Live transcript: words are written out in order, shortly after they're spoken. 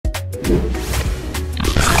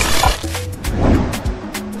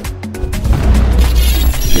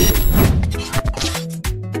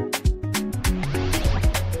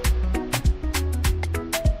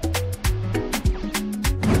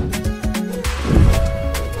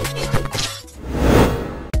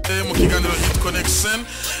Ikiganiro HIT CONNEXION.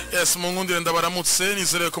 Yes, mungundi ndabaramutse,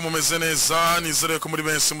 nizere ko mumeze neza, nizere ko muri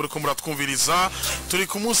benshi muri ko muratwumviriza. Turi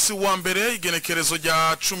ku munsi wa mbere igenekerezo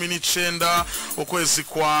rya 19 ukwezi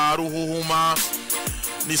kwa ruhuhuma.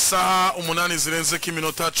 Ni saha 8 zirenze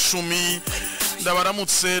kiminota 10.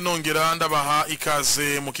 Ndabaramutse nongera ndabaha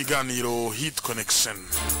ikaze mu kiganiro HIT CONNEXION.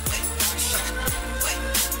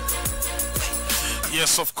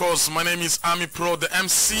 Yes, of course, my name is Ami Pro, the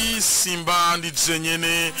MC, Simba ndi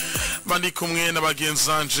Jenyene, bandi kumwe na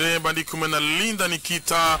bagenzanje, bandi kumwe na Linda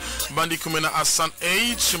Nikita, bandi kumwe na Asan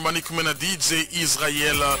H, bandi kumwe na DJ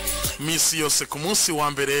Israel, misi yose ku munsi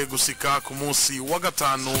wa mbere gusika ku munsi wa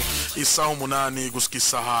gatanu, isaha 8 gusika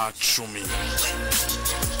isaha 10.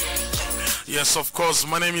 Yes, of course,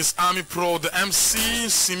 my name is Ami Pro, the MC,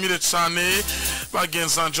 simire cyane,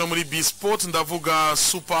 bagenzanje muri B-Sport, ndavuga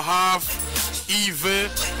Super Half,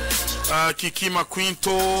 Yves, Kikima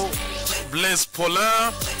Quinto, Blaise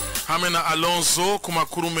Paulin, hamwe na Alonso ku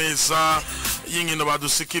makuru meza y'inkino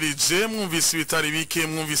badusikirije. Mwumvise bitari bike,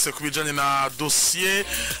 mwumvise kubijanye na dossier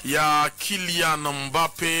ya Kylian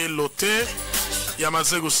Mbappe Lotte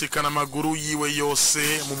yamaze gusikana amaguru yiwe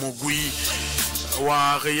yose mu mugwi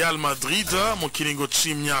wa Real Madrid mu kiringo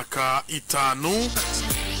c'imyaka 5.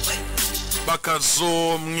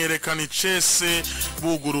 Bakazo mwerekana icese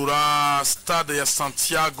bugurura stade ya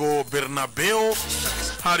Santiago Bernabeu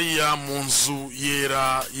hariya mu nzu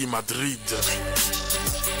yera i Madrid.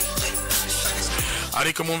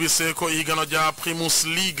 Ariko mwumvise ko igano rya Primus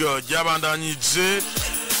League ryabandanyije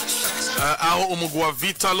aho umugwi wa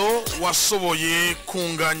Vitalo wasoboye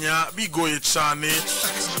kunganya bigoye cyane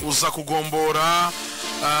uza kugombora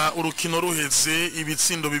urukino ruheze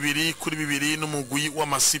ibitsindo 2-2 n'umugwi wa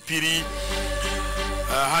Masipiri.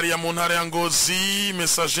 Hariya mu ntara ya Ngozi,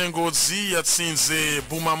 Message Ngozi yatsinze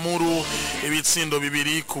Bumamuru ibitsindo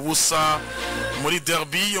 2-0. Muri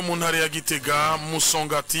derby yo mu ntara ya Gitega,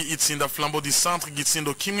 Musongati itsinda Flambeau du Centre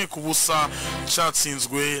gitsindo 1-0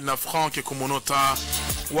 cyatsinzwe na Frank ku munota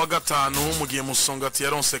wa gatanu, mu gihe Musongati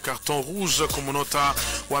yaronse carton rouge ku munota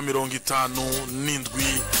wa 57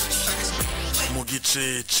 mu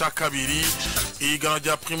gice ca kabiri. Igano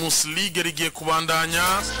rya Primus League rigiye kubandanya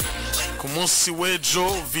ku munsi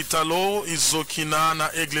wejo. Vitalo izokina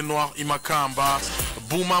na Aigle Noir Imakamba.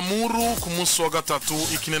 Bumamuru ku munsi wa gatatu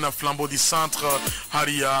ikine na Flambeau du Centre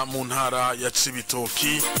hariya mu ntara ya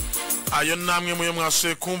Cibitoki. Ayo namwe muye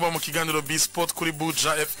mwashe kumva mu kiganiro B-Sport kuri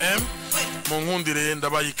Buja FM. Mu nkundire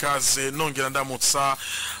ndabayikaze nongera ndamutsa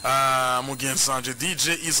mugenzanje DJ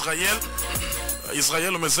Israel.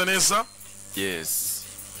 Israel umeze neza? Yes.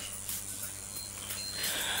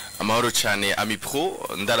 Amahoro cyane Ami Pro,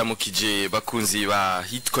 ndaramukije bakunzi ba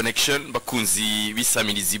HIT CONNEXION, bakunzi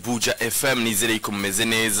bisamirizi Buja FM, nizere ko mumeze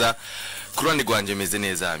neza. Kurande gwanje meze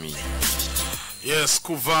neza Ami. Yes,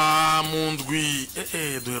 kuva mu ndwi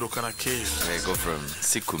duherukana kera. Ego from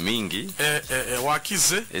siku mingi.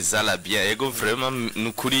 Wakize? Ezala bien, ego vraiment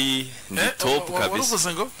nukuri ndi top kabisa.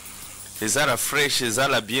 Waruvuze ngo? Ezala fresh,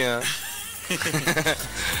 ezala bien.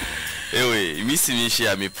 Ewe, imisi myinshi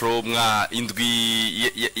ya Ami Pro mwa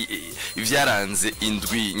indwi ivyaranze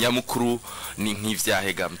indwi nyamukuru ni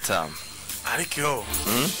nk'ivyahega mtama. Ariko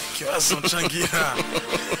kibazo nchangira.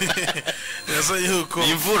 Yaza yuko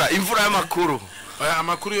imvura y'amakuru.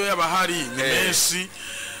 Amakuru yo yabahari ni menshi.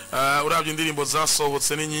 Uravye indirimbo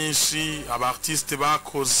zasohotse ni nyinshi, aba artiste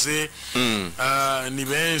bakoze ni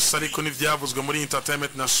benshi, ariko nivyavuzwe muri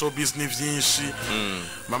entertainment na showbiz ni vyinshi.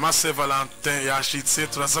 Mama Saint Valentin yashitse,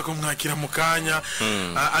 turaza kumwakira mu kanya.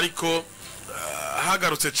 Ariko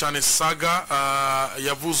hagarutse cyane saga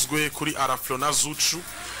yavuzwe kuri Araflo na Zuchu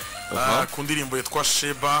ku ndirimbo yitwa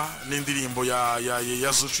Sheba n'indirimbo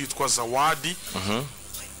ya Zuchu yitwa Zawadi.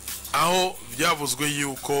 Aho byavuzwe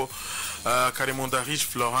yuko Karimunda Rich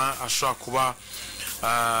Florent ashobora kuba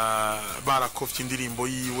barakofye indirimbo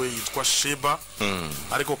yiwe yitwa Sheba.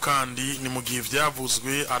 Ariko kandi ni mu gihe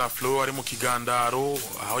byavuzwe Araflo ari mu kigandaro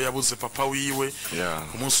aho yabuze papa wiwe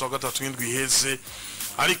ku munsi wa gatatu w'indwi iheze.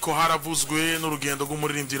 Ariko haravuzwe n'urugendo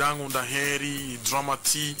rw'umuririmbyi Rankunda Heri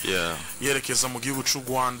Dramati yerekeza mu gihugu cy'u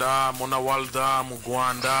Rwanda, Mona Walda mu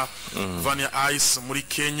Rwanda, Vania Ice muri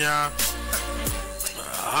Kenya.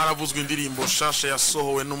 Haravuzwe indirimbo shasha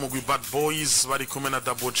yasohowe n'umugwi Bad Boys bari kumwe na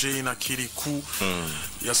Double J na Kiriku,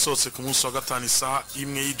 yasohotse ku munsi wa gatanu isaha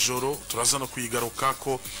 1 y'ijoro. Turaza no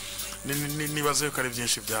kuyigarukako nibaze ko ari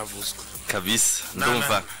byinshi byavuzwe kabisa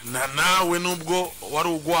ndumva nawe nubwo wari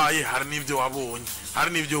ugwaye hari n'ibyo wabonye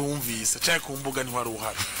hari n'ibyo wumvise cyane ku mbuga ni wari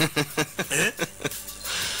uhari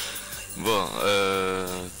bon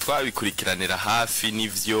twabikurikiranira hafi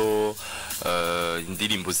n'ivyo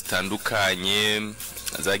indirimbo zitandukanye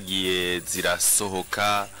zagiye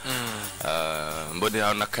zirasohoka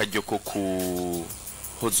mbonera n'akaryo ko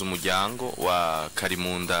kuhoza umuryango wa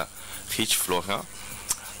Karimunda Rich Florent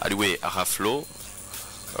ariwe Ahaflo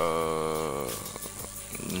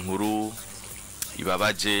nkuru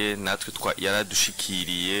ibabaje natwe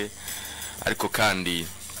yaradushikiriye ariko kandi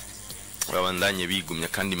babandanye bigumya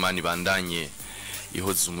kandi Imana bandanye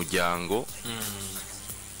ihoza umuryango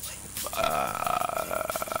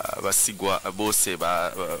basigwa bose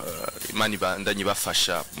Imana bandanye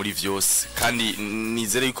bafasha muri vyose kandi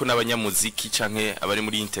nizere yuko n'abanyamuziki canke abari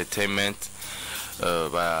muri entertainment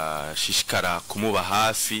bashishikara kumuba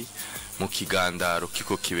hafi mu kigandaro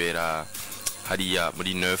kiko kibera hariya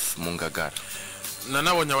muri 9 mu Ngagara.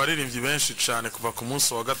 Nanabonye abaririmbyi benshi cyane kuva ku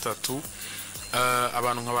munsi wa gatatu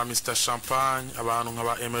abantu nka ba Mr Champagne, abantu nka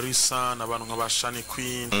ba Emerson, abantu nka ba Shani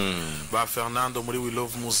Queen, ba Fernando muri We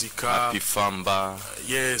Love Musica, Pifamba,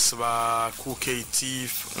 yes, ba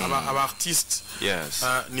Kuketif, aba artiste, yes,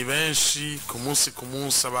 ni benshi ku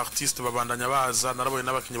munsi aba artiste babandanya baza. Narabonye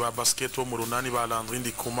n'abakinyi ba basket bo mu runani ba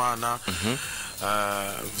Landrindi Kumana.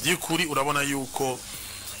 Vyikuri urabona yuko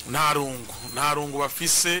nta rungu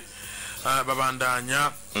bafise,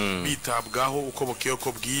 babandanya bitabwaho uko bokeye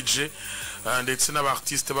ko bwije, ndetse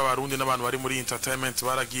n'abartiste b'abarundi n'abantu bari muri entertainment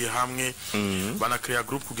baragiye hamwe banakreya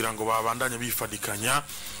group kugira ngo babandanye bifadikanya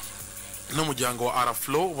n'umuryango wa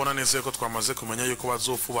Araflo. Ubona neza ko twamaze kumenya yuko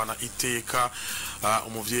bazofubana iteka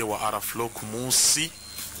umuvyeyi wa Araflo ku munsi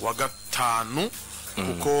wa gatanu,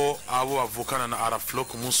 kuko abo bavukana na Araflo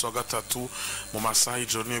ku munsi wa gatatu mu masaha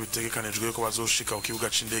y'ijoro niyo bitegekanijwe ko bazoshika ku kibuga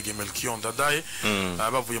c'indege Melchior Ndadaye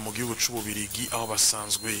bavuye mu gihugu c'Ububirigi aho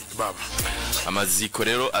basanzwe baba. Amaziko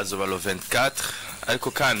rero azoba le 24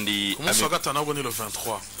 ariko kandi ku munsi wa gatanu ahubwo ni le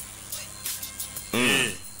 23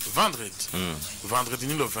 vendredi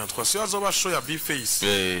ni le 23 si azoba show ya B-Face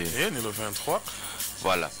ni le 23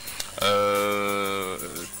 voilà.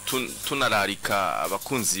 Tunararika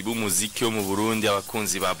abakunzi b'umuziki wo mu Burundi,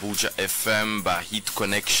 abakunzi ba Buja FM, ba Hit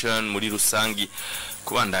Connection muri rusangi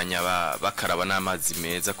kubandanya bakaraba n'amazi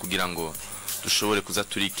meza kugira ngo dushobore kuza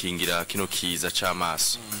turikingira kino kiza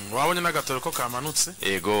c'amaso. Wabonye n'agatoro ko kamanutse?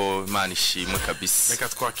 Ego Imana ishimwe kabisa. Reka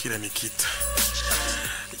twakire Nikita.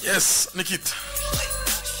 Yes, Nikita.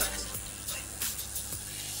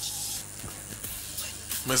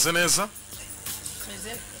 Meze neza?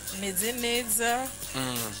 Meze neza.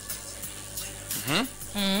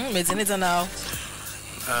 Meze neza nawe.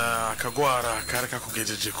 Akagwara kare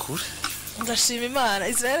kakugejeje kure. Ndashima Imana.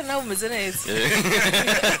 Israel nawe umeze neza.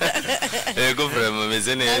 Ego vraiment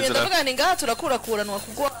meze neza. Ndavuga ni ngaha turakurakuranwa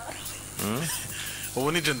kugwara.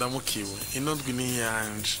 Ubu nije ndamukiwe. Ino ndwi ni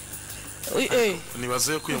yanje.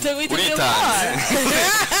 Nibaze ko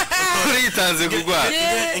uritanze kugwara.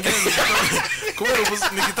 Kubera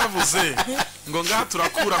nikitavuze ngo ngaha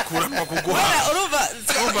turakurakuranwa kugwara. Urumva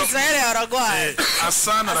Israel aragwara.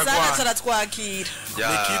 Asana aragwara. Asana taratwakira.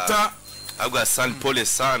 Nikita agwa San Paul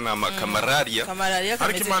sana makamararia.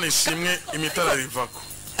 Ariko Imana ishimwe imitara rivako.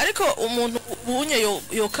 Ariko umuntu bunye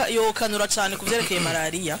yokanura cyane kuvyerekeye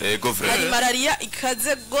malaria. Ego vrai. Ari malaria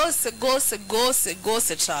ikaze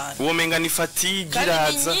gose cyane. Uwo menga ni fatigue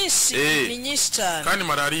iraza. Ni nyinshi cyane. Kandi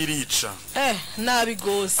malaria irica. Nabi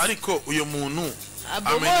gose. Ariko uyo muntu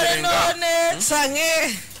amenyerenga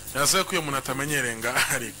canke yaze ko uyo muntu atamenyerenga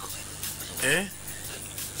ariko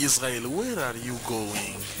Israel, where are you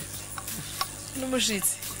going?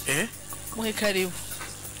 Numushitsi. Muhe karibu.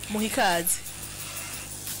 Muhe ikaze.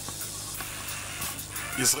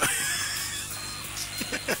 Israel.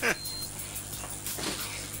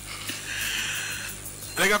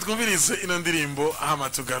 Reka twumvirize ino ndirimbo hama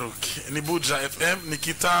tugaruke. Ni Buja FM,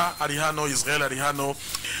 Nikita ari hano, Israel ari hano.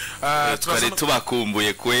 Twari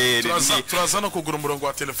tubakumbuye kweri. Turaza no kugura umurongo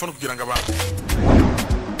wa telefone kugira ngo abantu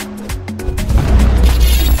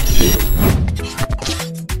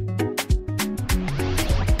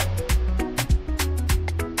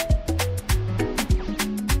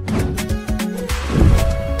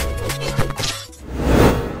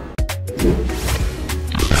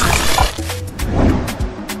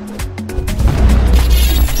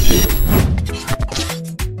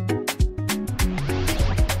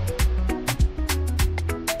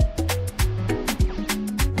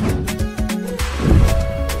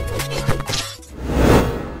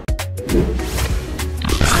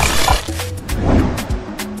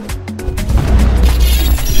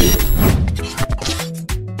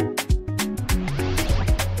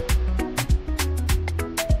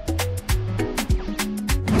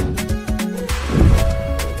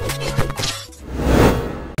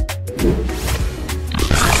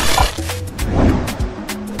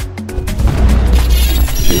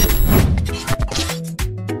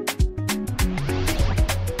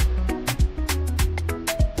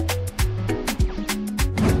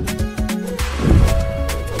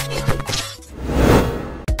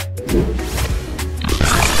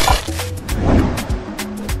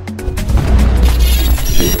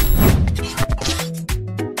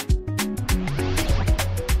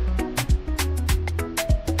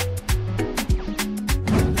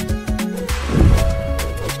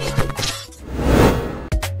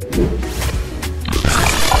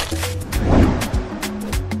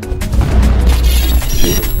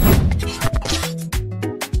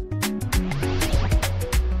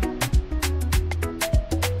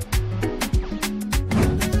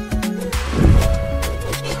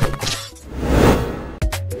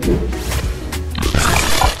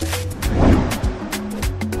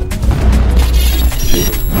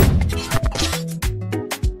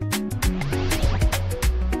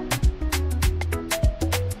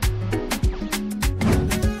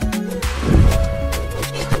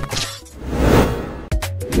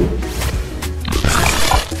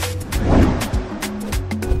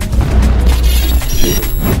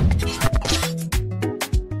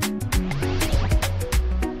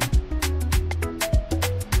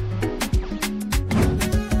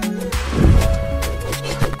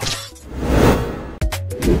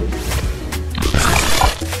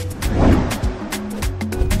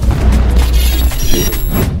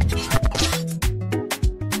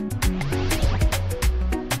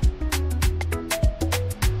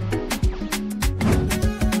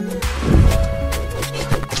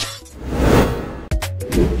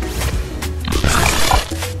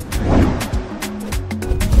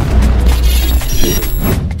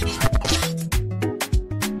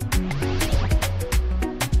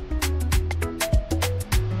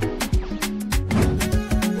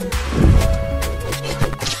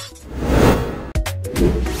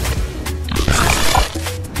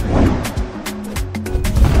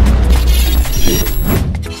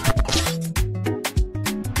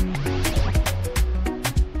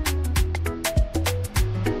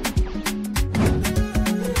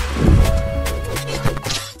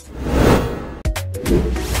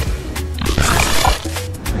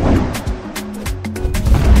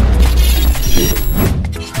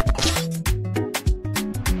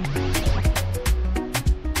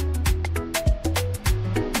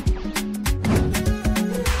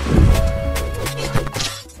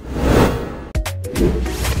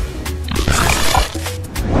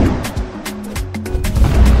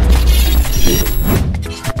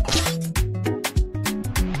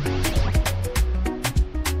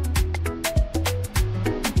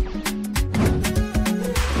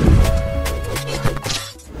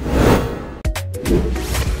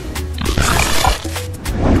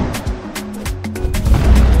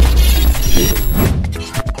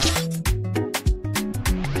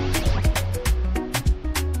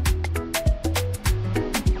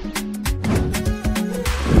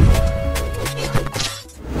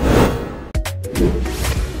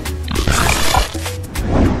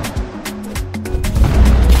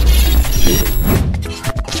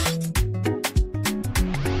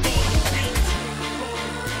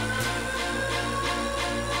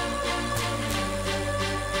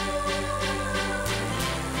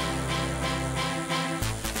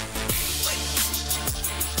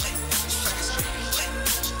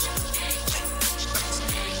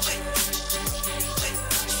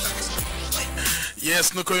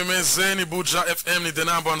Yes, nuko bimeze ni Buja FM, ni the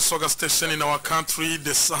number one soga station in our country,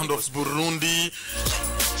 the sound of Burundi.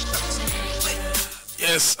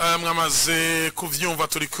 Yes, mwamaze kuvyumva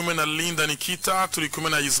turi kumwe na Linda Nikita, turi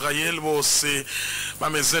kumwe na Israel, bose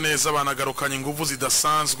bameze neza banagarukanye inguvu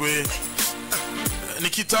zidasanzwe.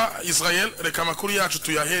 Nikita, Israel, reka amakuru yacu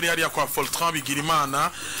tuyahere hariya kwa Foltran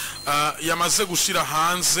Bigirimana, yamaze gushira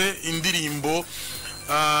hanze indirimbo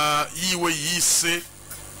yiwe yise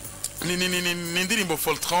ni indirimbo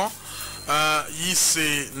Foltran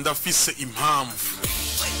yise ndafise impamvu.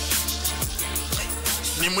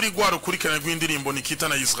 Ni muri gwaro kurikirana rw'indirimbo Nikita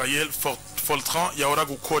na Israel Foltran yahora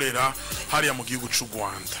gukorera hariya mu gihugu cy'u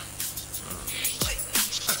Rwanda.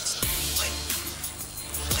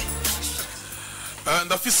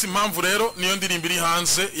 Ndafise impamvu rero niyo ndirimbo iri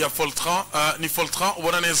hanze ya Foltran, ni Foltran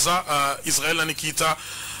ubona neza. Israel na Nikita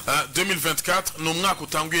 2024 numwaka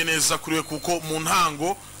utanguye neza kuriwe kuko mu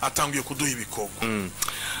ntango atanguye kuduha ibikorwa.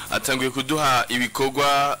 Atanguye kuduha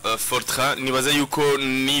ibikorwa. Foltran nibaza yuko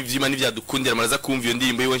nivyima nivyadukundira maraza kumva iyo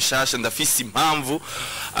ndirimbo yiwe nshasha ndafise impamvu,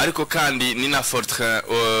 ariko kandi ni na Foltran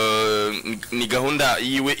ni gahunda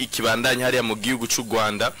yiwe ikibandanya hariya mu gihugu cy'u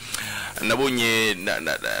Rwanda. Nabonye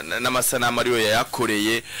n'amasanamu ariyo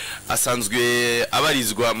yayakoreye, asanzwe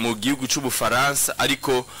abarizwa mu gihugu cy'Ubufaransa,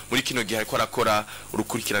 ariko muri kino gihe ariko arakora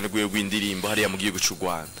urukurikirane rw'indirimbo hariya mu gihugu cy'u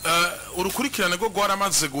Rwanda. Urukurikirane rwo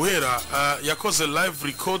rwaramaze guhera, yakoze live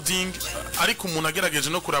recording, ariko umuntu agerageje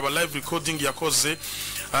no kuraba live recording yakoze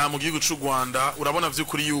mu gihugu cy'u Rwanda urabona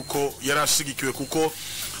vy'ukuri yuko yarashigikiwe, kuko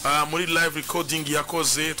muri live recording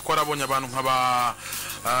yakoze twarabonye abantu nk'aba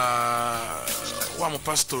wa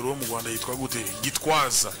mupastor wo mu Rwanda yitwa gute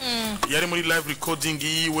Gitwaza, yari muri live recording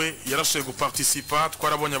yiwe yarashoboye guparticipa.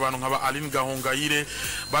 Twarabonye abantu nk'aba Aline Gahongayire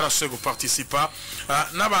barashoboye guparticipa,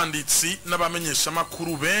 n'abanditsi n'abamenyesha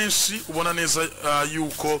amakuru benshi ubona neza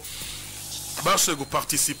yuko bashoboye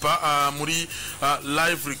guparticipa muri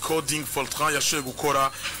live recording Foltran yashoboye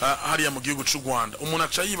gukora hariya mu gihugu cy'u Rwanda. Umuntu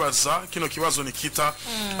aca yibaza kino kibazo Nikita,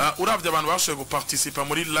 uravye abantu bashoboye guparticipa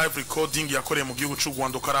muri live recording yakoreye mu gihugu cy'u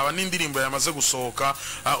Rwanda, ukaraba n'indirimbo yamaze gusohoka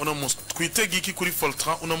uno munsi, twitege iki kuri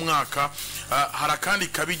Foltran uno mwaka? Hari kandi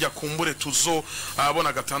kabijya kumbure tuzo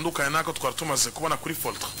abona gatandukanye nako twari tumaze kubona kuri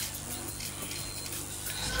Foltran.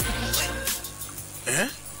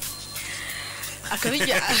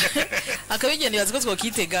 akabijya nibaza ko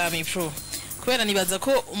twokitega mipro, kubera nibaza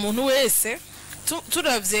ko umuntu wese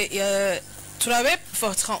turavye turabe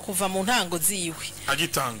Foltran kuva mu ntango ziwe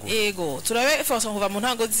agitango. Yego, turabe Foltran kuva mu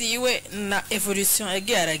ntango ziwe na evolution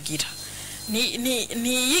yagiye aragira.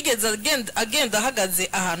 Ni yigeze agenda ahagaze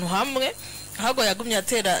ahantu hamwe, ahubwo yagumye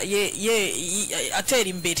atera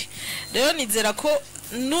imbere. Rero nizera ko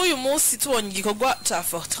n'uyu munsi tubonye igikorwa ca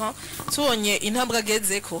Foltran, tubonye intambwe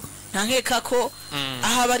agezeko, ntankeka ko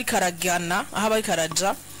aha bari karagana, aha bari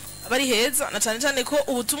karaja bari heza, na cyane cyane ko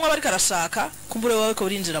ubutumwa bari karashaka kumbure wawe ko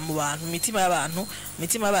burinjira mu bantu, mitima y'abantu,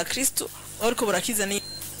 mitima y'abakristo, ariko burakiza ni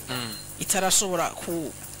itarashobora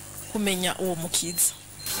kumenya uwo mukiza.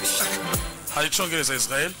 Hari congereza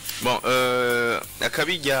Israel. Bon,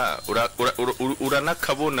 akabijya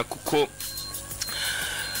uranakabona kuko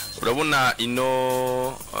urabona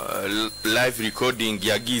ino live recording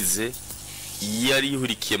yagize yari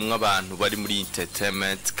ihurikiyemwe abantu bari muri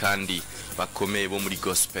entertainment kandi bakomeye bo muri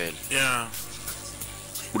gospel. Yeah.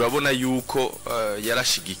 Urabona yuko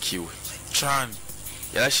yarashigikiwe cyane,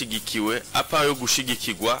 yarashigikiwe. Apa yo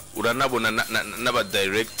gushigikirwa uranabona n'aba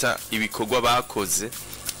director ibikorwa bakoze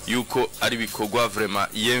yuko ari bikorwa vraiment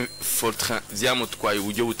ye Foltran vyamutwaye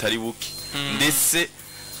uburyo butari buke, ndetse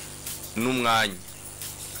n'umwanya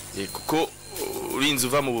kuko urinze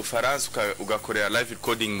uva mu Bufaransa ugakorera live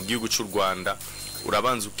recording mu gihugu cy'u Rwanda,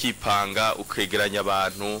 urabanza ukipanga ukegeranya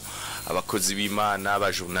abantu, abakozi b'Imana,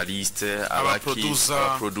 aba journaliste, aba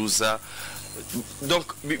producer,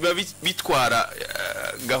 donc bitwara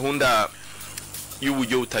gahunda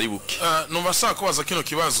y'uburyo butari buke. Numva shaka kubaza kino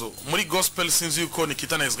kibazo muri gospel, sinzi yuko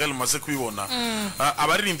Nikita na Israel maze kubibona.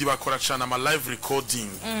 Abaririmbyi bakora cyane ama live recording,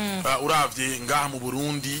 uravye ngaha mu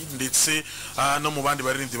Burundi ndetse no mu bandi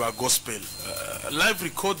baririmbyi ba gospel. Live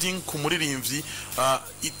recording ku muririmbyi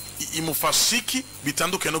imufashiki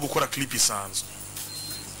bitandukanye no gukora clip isanzwe.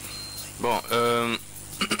 Bon,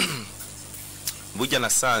 burya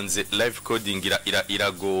nasanze live recording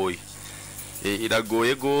iragoye.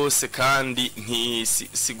 Iragoye gose kandi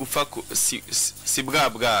sigupfa si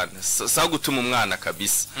bwana sa gutuma umwana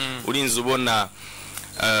kabisa. Urinze ubona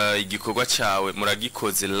igikorwa cyawe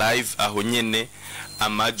muragikoze live aho nyene,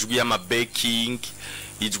 amajwi y'ama backing,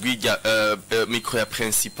 ijwi rya micro ya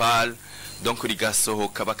principal, donc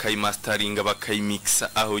rigasohoka bakayimasteringa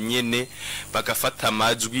bakayimixa aho nyene bagafata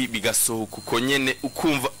amajwi bigasohoka uko nyene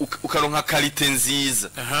ukumva ukaronka quality nziza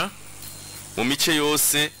mu mice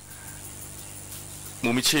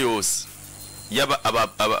yose yaba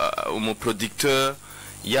umu producteur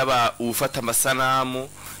yaba ufata amasanamu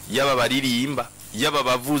yaba baririmba yaba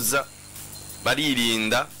bavuza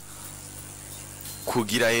baririnda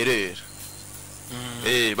kugira erreur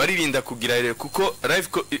baririnda kugira erreur kuko live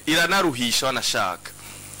iranaruhisha wanashaka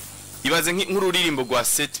ibaze nk'ururirimbo rwa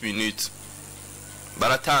 7 minutes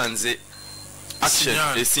baratanze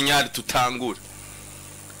action signal tutangura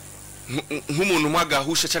nk'umuntu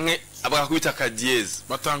mwagahusha canke abakubita ka dièse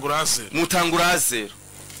mutangura zero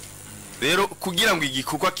rero kugira ngo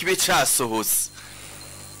igikukwa kibe casohose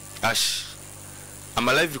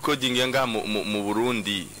ama live recording yanga mu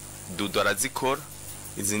Burundi dudu arazikora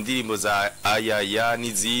izi ndirimbo za ayaya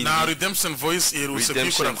n'izindi na Redemption Voice iruse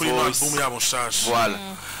kwikora kuri album yabo shasha voilà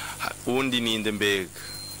undi ninde mbega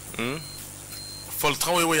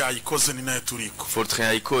Fortran wewe yayikoze ni nayo turiko Fortran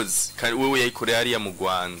yayikoze kandi wewe yayikore ari ya mu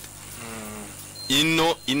Rwanda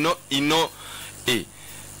ino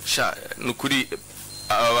sha nukuri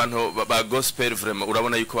abantu ba gospel vraiment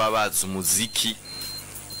urabona yuko babaza umuziki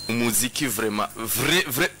vraiment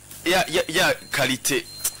vrai ya qualité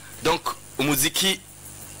donc umuziki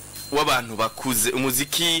w'abantu bakuze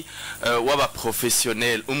umuziki w'aba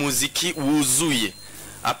professionnel umuziki wuzuye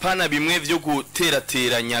apana bimwe byo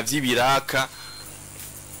guterateranya vy'ibiraka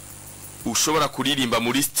ushobora kuririmba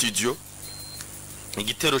muri studio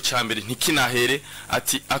igitero ca mbere ntikinahere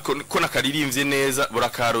ati ko nakaririmbye neza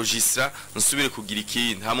burakarogistra nsubire kugira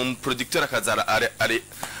ikindi hama mu producteur akazara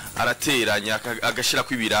arateranya agashira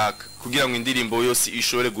kw'ibiraka kugira ngo indirimbo yose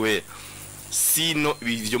ishobore guhera sino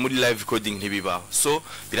ibyo muri live recording ntibibaho so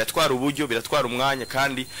biratwara uburyo biratwara umwanya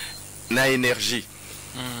kandi na energy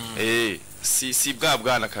si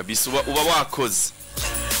bwana kabisa uba wakoze.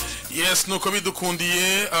 Yes, nuko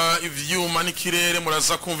bidukundiye ivyuma n'ikirere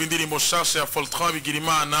muraza kumva indirimbo shasha ya Fortran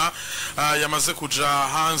Bigirimana yamaze kuja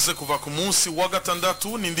hanze kuva ku munsi wa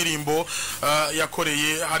gatandatu n'indirimbo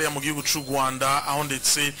yakoreye hariya mu gihugu c'u Rwanda aho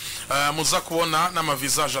ndetse muza kubona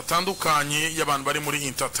n'amavisage atandukanye y'abantu bari muri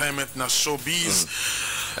entertainment na showbiz.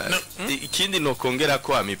 Ikindi no kongera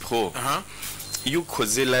ko amipro iyo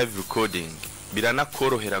ukoze live recording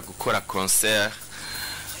biranakorohera gukora concert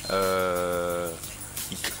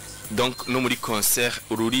donc no muri concert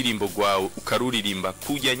ururirimbo gwawe ukaruririmba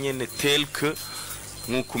kujya nyene tel que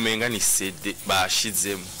nkukumenga ni CD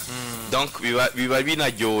bashizemo donc biba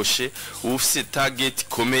binaryoshe ufise target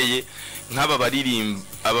komeye nk'aba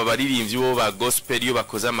baririmbyi bo ba gospel yo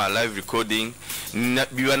bakoze ama live recording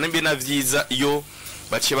biba nambe na vyiza iyo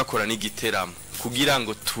bace bakora n'igiteramo kugira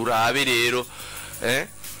ngo turabe rero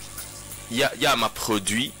ya ma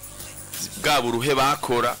produit bwa buruhe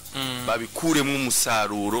bakora babikuremo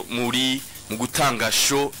umusaruro mu gutanga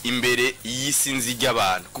show imbere yisinzi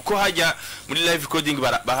ry'abantu kuko hajya muri live recording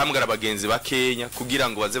bahamagara abagenzi bakenya kugira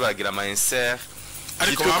ngo baze baragira ama insert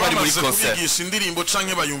ariko bari muri concert indirimbo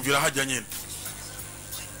canke bayumvira hajya nyene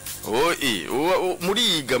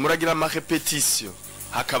muriga muragira ama repetition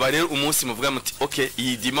hakaba rero umunsi muvuga muti okay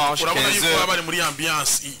iyi dimanche 15h urabona yuko bari muri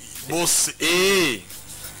ambiance bose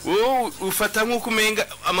ufata nkuko umenga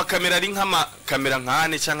amakamera ari nk'amakamera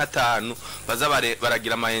nkane canke 5 baza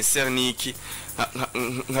baragira ama insert niki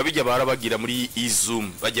nkabijya barabagira muri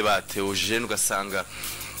izum baje ba Theogene ugasanga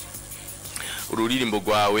ururirimbo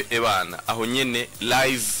gwawe ebana aho nyene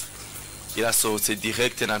live irasohotse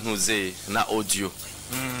direct na ntuze na audio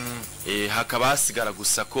hakaba hasigara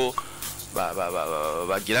gusa ko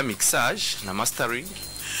bagira mixage na mastering.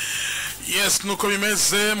 Yes, nuko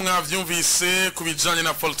bimeze mwavyumvise kubijanye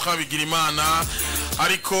na Fortran Bigirimana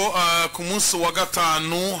ariko ku munsi wa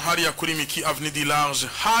gatanu hari ya kuri Miki Avenue du Large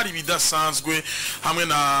hari bidasanzwe hamwe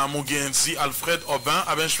na mugenzi Alfred Aubin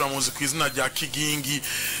abenshi bamuzi kwizina rya Kigingi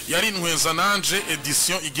yari ntwenza nanje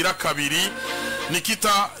edition igira kabiri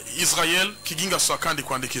Nikita Israel Kiginga so kandi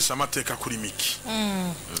kwandikisha amateka kuri Miki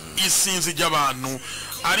isinzi ry'abantu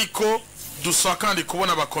ariko dusa kandi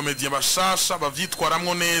kubona abakomediye bashasha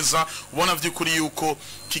bavyitwaramwo neza ubona vy'ukuri yuko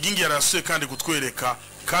Kigingi yarasuye kandi gutwereka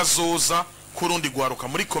kazoza kurundi gwaruka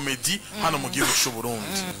muri komedi hano mu gihugu c'u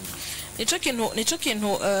Burundi. Nico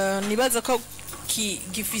kintu nibaza ko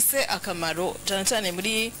gifise akamaro cyane cyane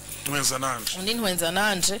muri ntwenza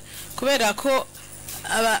nanje kubera ko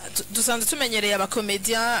dusanzwe tumenyereye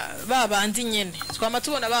abakomediya babandi nyene twama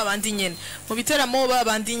tubona babandi nyene mu biteramo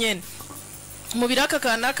babandi nyene mu biraka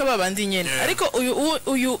kanaka babandi nyene ariko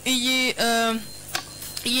uyu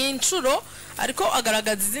iyi ncuro ariko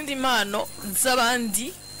agaragaza izindi mpano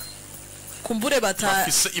z'abandi kumbure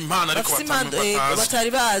bafise impano ariko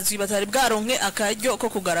batari bazwi batari bwaronke akaryo ko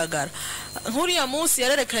kugaragara nkuriya munsi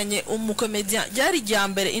yarerekanye umukomedian ryari rya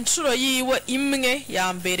mbere inshuro yiwe imwe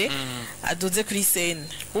ya mbere aduze kuri scene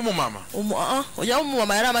umumama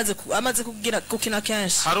umumama yari amaze kukina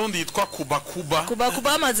kenshi hari undi yitwa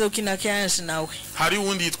kuba amaze gukina kenshi nawe hari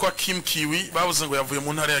undi yitwa Kim Kiwi bavuze ngo yavuye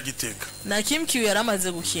mu ntara ya Gitega na Kim Kiwi yari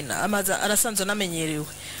amaze gukina arasanzwe namenyerewe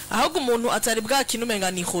ahubwo umuntu atari bwakina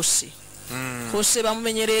umenga ni Hoshe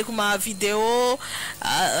bamumenyereye ku ma video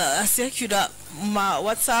asekura ma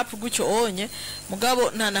WhatsApp gucyo onye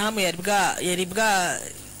mugabo nta na hamwe yari bwa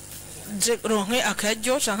je ronke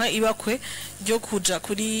akaryo canke ibakwe ryo kuja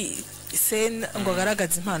kuri scene ngo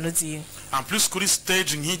garagaza impano ziwe en plus kuri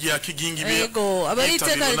stage nk'igi ya Kigingi be yego abari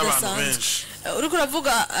iteka ridasanzwe uriko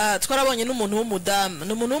uravuga twarabonye n'umuntu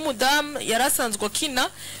w'umudamu yarasanzwe akina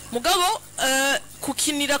mugabo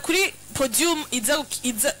kukinira kuri podium iza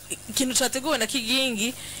ikintu cyateguwe na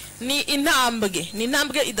Kigingi ni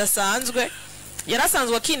intambwe idasanzwe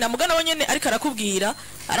yarasanzwe akina mugana wonyene ariko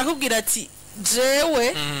arakubwira ati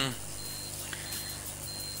jewe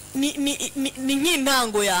ni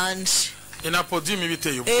nk'intango yanje ina podium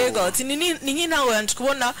ibiteye ubwo ego ati ni nk'intango yanje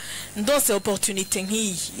kubona ndose opportunité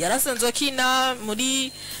nk'iyi yarasanzwe akina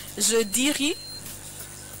muri je dirais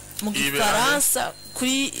mu Gifaransa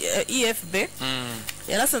kuri IFB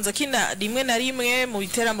yarasanzwe akina rimwe na rimwe mu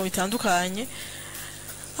biteramo bitandukanye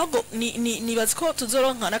ahubwo nibaza ko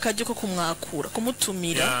tuzoronka n'akaryo ko kumwakura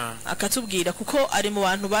kumutumira akatubwira kuko ari mu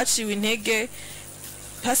bantu baciwe intege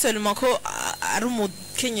personnellement ko ari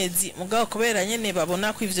umukenyezi mugabo kubera nyene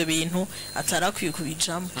babona ko ivyo bintu atarakwiye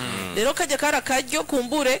kubijamo rero kajya karyo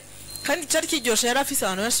kumbure kandi cyari kiryoshe yarafise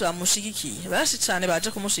abantu benshi bamushigikiye bashi cyane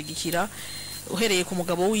baje kumushigikira uhereye ku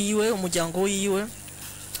mugabo wiwe umuryango wiwe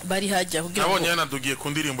bari hajya kugira ngo nabonye yanadugiye ku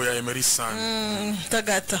ndirimbo ya Emery San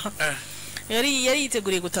tagata yari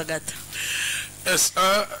yiteguriye gutagata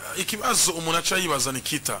ikibazo umuntu aca yibaza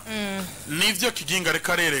nikita nivyo Kiginga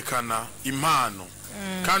reka rerekana impano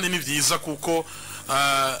kandi ni vyiza kuko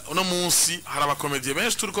uno munsi hari abakomediye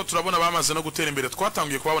benshi turiko turabona bamaze no gutera imbere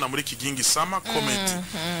twatangiye kubabona muri Kigingi Sama Comedy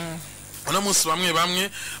uno munsi bamwe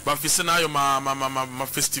bafise nayo ma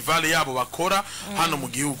festival yabo bakora hano mu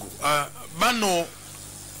gihugu bano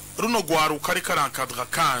runo gwaruka ari karankadra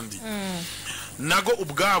kandi nago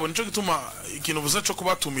ubwabo nico gituma ikintu buza cyo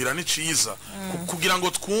kubatumira ni ciza kugira ngo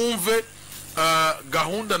twumve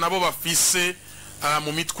gahunda nabo bafise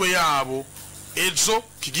mu mitwe yabo ejo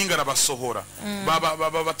Kiginga arabasohora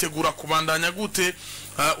bategura kubandanya gute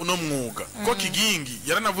uno mwuga ko Kigingi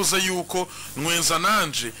yaranavuze yuko nwenza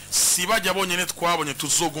nanje sibajya bonyene twabonye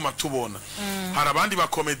tuzoguma tubona hari abandi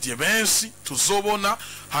bakomedie benshi tuzobona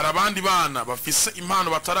hari abandi bana bafise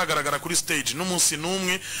impano bataragaragara kuri stage n'umunsi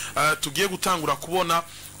numwe tugiye gutangura kubona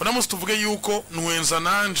ona munsi tuvuge yuko nwenza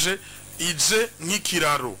nanje ije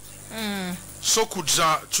nk'ikiraro so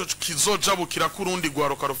kuja kizoja bukira kurundi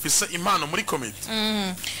gwaruka rufise impano muri comedy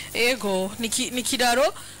ego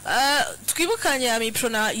nikiraro twibukanye ya mipro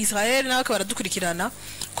na Israel nawe baradukurikirana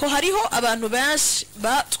ko hariho abantu benshi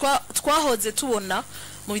twahoze tubona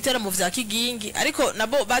mu biteramo vya Kigingi ariko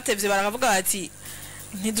nabo batevye baravuga ati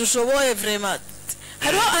ntidushoboye vraiment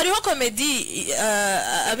hariho comedy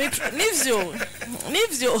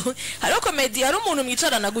nivyo hariho comedy hari umuntu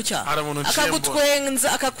mwicarana gutya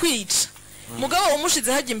akagutwenza akakwica mugabo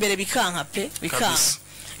umushize hajya imbere bikanka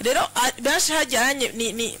rero benshi hajyanye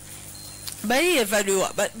ni bari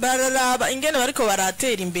evaluate bararaba ingene bariko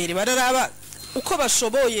baratera imbere bararaba uko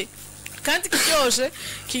bashoboye kandi kiryoje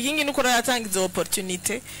Kigingi nuko ratangiza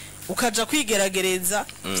opportunity ukaja kwigerageza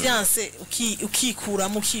byanse ukikura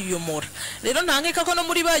mu kiyomora rero ntankeka ko no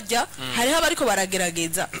muri bajya hariho abariko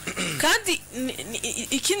baragerageza kandi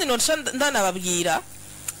ikindi no ndanababwira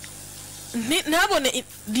ntabone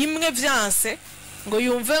rimwe byanse ngo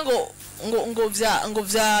yumve ngo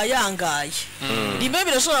vya yangaye rimwe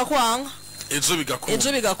birashobora kwanga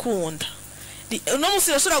ejo bigakunda no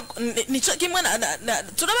musi rashobora nico kimwe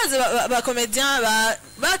turabaze ba comedian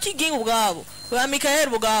ba Kigingi ubwabo ba Michael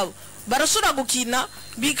ubwabo barashobora gukina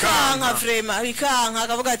bikanka vraiment bikanka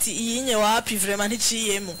akavuga ati iyinye wapi vraiment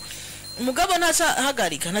nticiyemo mugabo ntaca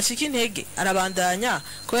hagarika ntacika intege arabandanya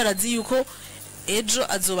kubera azi yuko ejo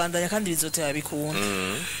azobandanya kandi bizotera bikunda.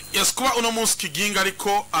 Yes, kuba uno munsi Kiginga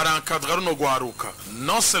ariko arankadra runo gwaruka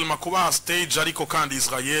non seulement kuba stage ariko kandi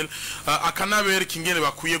Israel akanabera kingene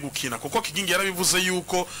bakwiye gukina kuko Kiginga yarabivuze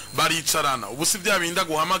yuko baricarana ubusi byabinda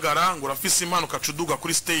guhamagara ngo urafise impano kacuduga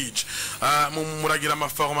kuri stage muragira ama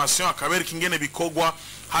formation akabera kingene bikogwa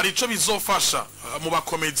hari ico bizofasha mu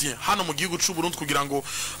bakomedien hano mu gihugu c'u Burundi kugira ngo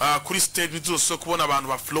kuri stage nizose kubona abantu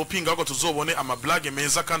ba flopping ahubwo tuzobone ama blague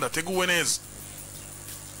meza kandi ateguwe neza.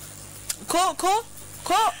 Ko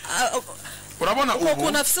urabona ubu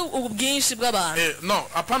kunafise ubwinshi bw'abantu no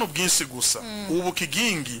apana ubwinshi gusa ubu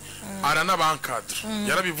Kigingi ara n'abankadre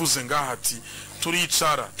yarabivuze ngaha ati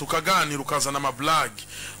turicara tukaganira ukazana ama blague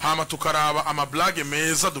hama tukaraba ama blague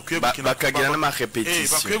meza dukwiye gukina bakagira n'ama repetition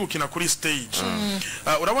bakwiye gukina kuri stage.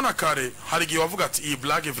 Urabona kare hari gihe wavuga ati iyi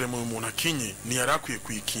blague vraiment umuntu akinye ni yarakwiye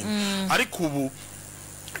kwikina ariko ubu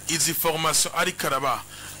izi formation ari karaba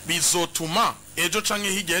bizotuma ejo canke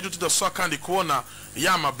hirya ejo tudaswa kandi kubona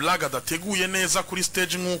ya ma blague adateguye neza kuri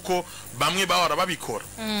stage nkuko bamwe bahora babikora.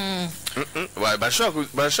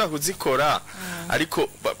 barashaka kuzikora ariko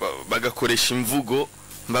bagakoresha imvugo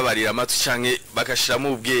mbabarira amatu canke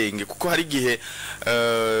bagashiramo ubwenge kuko hari gihe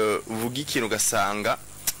uvuga ikintu ugasanga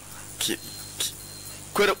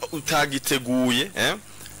kwera utagiteguye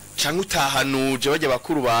canke utahanuje bajya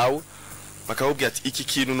bakuru bawe bakabubwira ati iki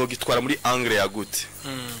kintu no gitwara muri angle ya gute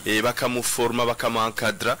bakamuforma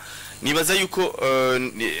bakamunkadra nibaza yuko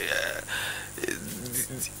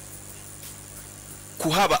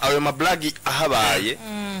kuhaba ayo mablagi ahabaye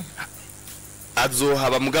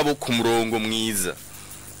azohaba mugabo ku murongo mwiza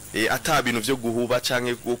ata bintu byo guhuba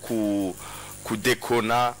canke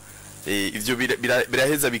kudekona ivyo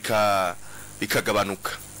biraheza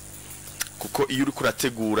bikagabanuka kuko iyo uri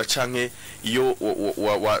kurategura canke iyo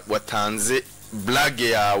watanze blague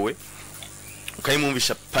yawe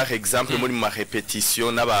ukayimumvisha par exemple muri ma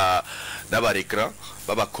repetition n'aba recran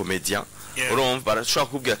baba comédien urumva barashobora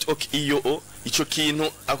kubwira ati okay iyo ico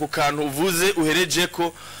kintu ako kantu uvuze uhereje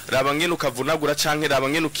ko raba ngene ukavunagura canke raba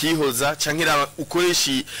ngene ukihoza canke raba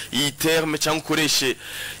ukoresha iyi terme canke ukoreshe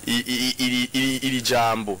iri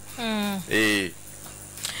jambo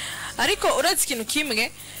ariko uretse ikintu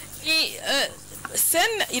kimwe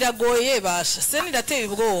sen iragoye basha sen irateye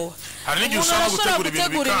ubwoba hari n'igihe ushaka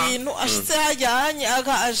gutegura ibintu ashitse hajyanye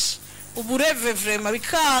akaje ubureve vraiment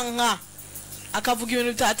bikanka akavuga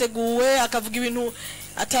ibintu bitateguwe akavuga ibintu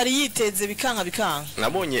atari yiteze bikanka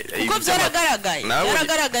nabonye uko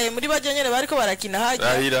byaragaragaye muri bajenyere bariko barakina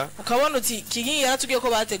hajya ukabona uti Kigingi yaratugiye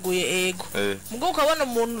ko bateguye ego mugo ukabona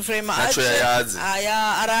umuntu vraiment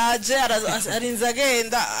araje arinza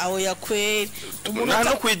agenda aho yakweri umuntu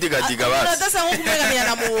no kwidigadiga basi ndasa nko kumeganya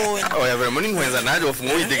namubonye oya vraiment muri nkwenza naje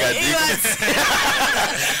bafunga widigadiga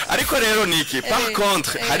ariko rero niki par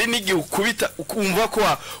contre hari n'igihe ukubita ukumva ko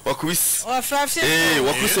wakubise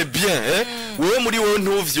wakubise bien wewe muri wowe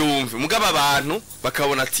ntuvyumve mugaba abantu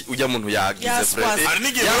bakabona ati ujya muntu yagize frère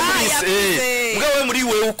mugaba muri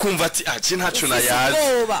wewe ukumva ati aje ntaco na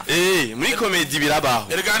yazi muri comedy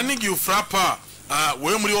birabaho erega hari n'igihe ufrapa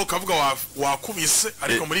wewe muri wowe kavuga wakubise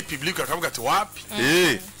ariko muri public akavuga ati wapi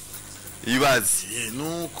ibazi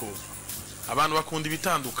nuko abantu bakunda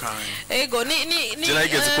ibitandukanye ego ni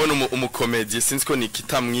nigeze kubona umukomedi sinzi ko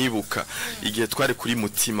nikitamwibuka igihe twari kuri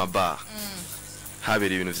Mutima bar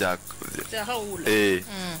habera ibintu vya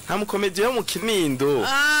nta mukomedi yo mu Kinindo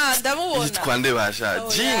ndamubona yitwa nde basha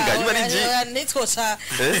jinga yiba ari nitwosa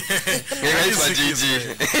yitwa jiji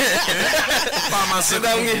pamase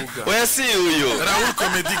ndamwe oya si uyo Raul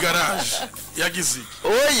Comedy Garage yagize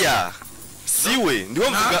oya siwe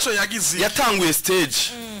ndiho mvuga yatanguye stage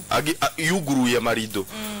yuguruye amarido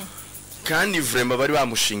kandi vraiment bari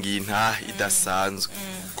bamushingiye intahe idasanzwe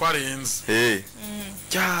kwarenze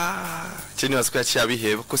cyane wasiko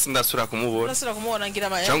yaciyabiheba ko sindasura kumubona ngira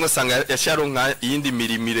amaya cyangwa sanga yacaronka yindi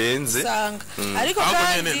mirimirenze ariko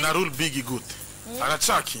kandi na Rule Big Good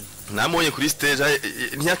aracakina namonye kuri stage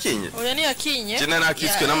ntiyakinye oya niyakinye cyane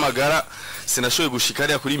nakitswe n'amagara sinashoye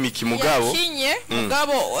gushikariya kuri Miki mugabo yakinye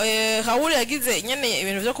mugabo Raul yagize nyene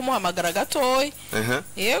ibintu byo kumuhamagara gatoyi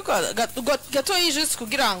yego gatoyi just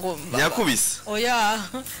kugira ngo yakubise oya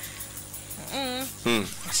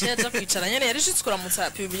Sheza kwicara nyene yari shitse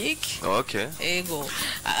kuramutsa public okay ego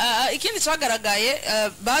ikindi cyagaragaye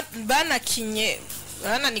banakinye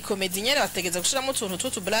ni comedy nyene bategeza gushiramo utuntu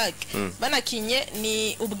tutu black banakinye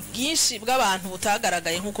ni ubwinshi bw'abantu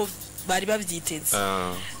butagaragaye nkuko bari bavyiteze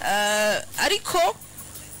ariko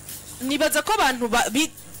nibaza ko abantu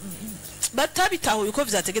batabitaho uko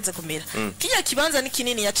vyategeze kumera kinya kibanza ni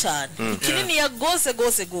kinini ya cyane kinini ya gose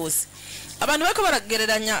abantu bako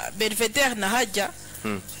baragereranya Belvedere na hajya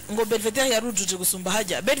ngo Belvedere yarujuje gusumba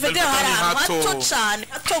hajya Belvedere hari hato cyane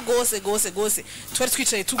hato gose twari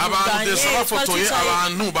twicaye tugundanye abantu desa bafotoye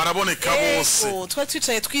abantu baraboneka bose twari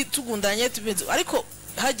twicaye tugundanye ariko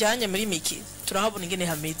hajyanye muri miki turahabona ingene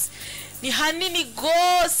hameze ni hanini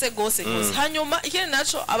gose hanyuma ikindi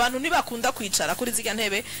naco abantu ntibakunda kwicara kuri ziga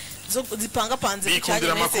ntebe zipanga panze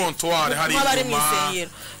bikundira amakontware hari inyuma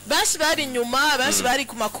bashi bari inyuma bashi bari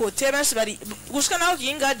ku makote bashi bari gushika naho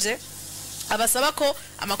kingaje abasaba ko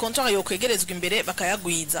amakontware yo kwegerezwa imbere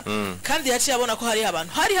bakayagwiza kandi yaciye abona ko hari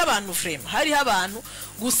abantu frame hari abantu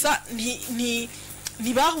gusa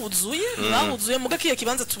ntibahuzuye mugakiye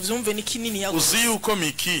kibanza tuvyumve ni kinini yago uzi yuko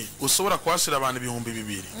miki usobora kwashira abantu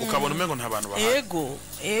 200 ukabona umengo nta bantu bahari ego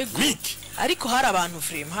miki ariko hari abantu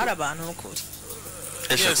frame hari abantu nukuri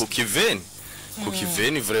esha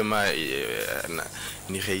kukiveni vraiment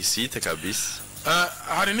ni réussite kabisa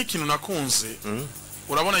hari n'ikintu nakunze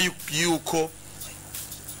urabona yuko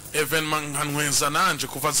evenement nkanwenza nanje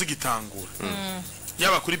kuva zigitangura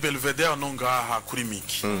yaba kuri Belvedere no ngaha kuri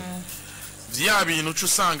miki vya bintu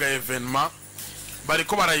usanga evenement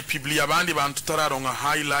bariko barayipublier abandi bantu tutararonka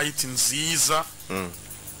highlight nziza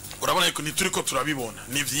urabona yuko nituriko turabibona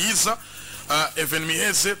ni vyiza evenement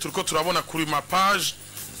iheze turiko turabona kuri ma page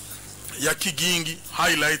ya Kigingi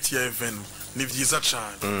highlight ya evenement ni vyiza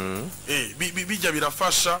cyane bijya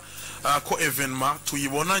birafasha ko evenement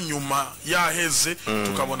tuyibona nyuma yaheze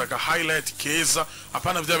tukabona ka highlight keza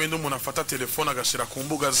apana vya bindi umuntu afata telefone agashira ku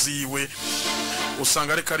mbuga ziwe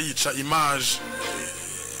usanga ariko arica image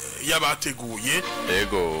yabateguye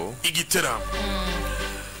ego igiteramo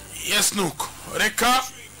yes nuko reka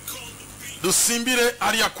dusimbire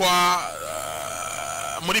ariya kwa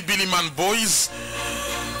muri Billyman Boys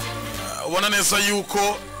ubona neza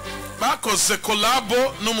yuko bakoze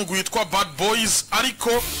collabo n'umugwi witwa Bad Boys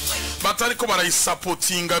ariko batariko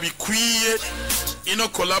barayisupportinga bikwiye ino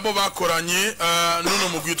collabo bakoranye n'uno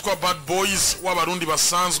mugwi witwa Bad Boys w'abarundi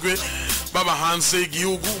basanzwe baba hanze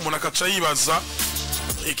igihugu umuntu akaca yibaza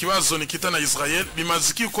ikibazo nikita na Israel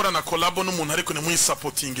bimaze iki gukora na collabo n'umuntu ariko ni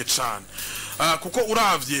muyisupportinge cyane kuko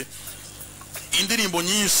uravye indirimbo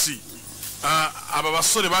nyinshi aba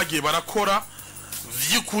basore bagiye barakora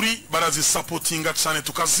vyukuri barazisupportinga cyane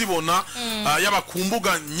tukazibona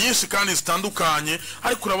yabakumbuga nyinshi kandi zitandukanye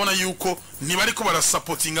ariko urabona yuko ntibariko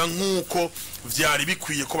barasupportinga nkuko vyari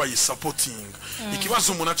bikwiye ko bayisupportinga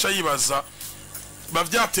ikibazo umuntu aca yibaza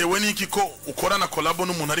bavyatewe niki ko ukorana collabo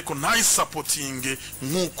n'umuntu ariko ntayisupportinge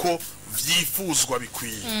nkuko vyifuzwa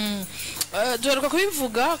bikwiye duheruka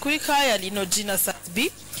kubivuga kuri Kaya Lino Gina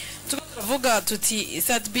Satbi tukavuga tuti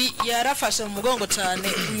Satbi yarafashe mu mugongo cyane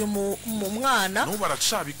uyu mwana no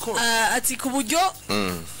baracabikora ati ku buryo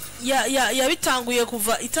yabitanguye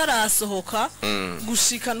kuva itarasohoka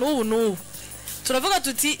gushika n'ubu turavuga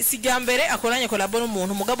tuti sijyambere akoranye collabo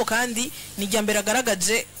n'umuntu mugabo kandi ni jyambere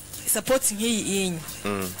agaragaje support nk'iyi inyo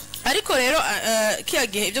ariko rero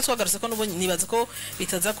kiyagihe ibyo twagarutse ko n'ubu nibaza ko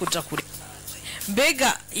bitaza kuja kure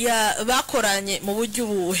mbega bakoranye mu buryo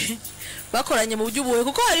ubuhe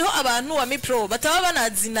kuko hariho abantu wa mipro bataba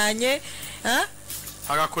banazinanye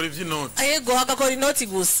hagakora ivy'inoti yego hagakora inoti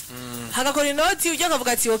gusa hagakora inoti ujya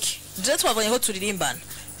kavuga ati okay je twavanye ko turirimbana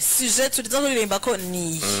sujet turiza kuririmba ko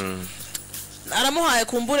ni aramuhaye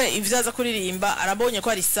kumbure ivyaza kuririmba arabonye ko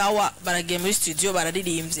ari sawa baragiye muri studio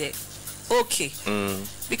bararirimbye okay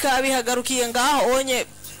bikaba bihagarukiye ngaho onye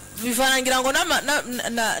bivarangira ngo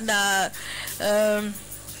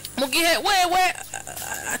mu gihe wewe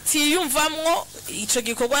atiyumvamwo ico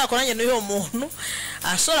gikorwa yakoranye n'uyo muntu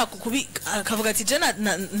ashobora akavuga ati je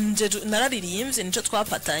nararirimbye nico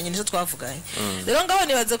twapatanye nico twavuganye rero ngaho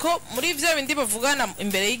nibaze ko muri ivyo bindi bavugana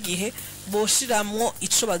imbere y'igihe boshiramwo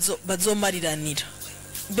ico bazomariranira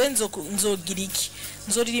benzo nzogira iki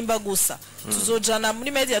nzoririmba gusa tuzojana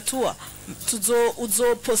muri media tour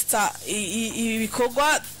uzoposta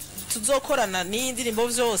ibikorwa tuzokorana n'indirimbo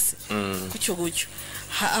vyose kucyo gucyo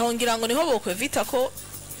aho ngira ngo niho bokwevita ko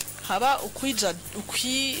haba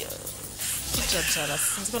ukwijajara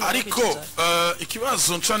ariko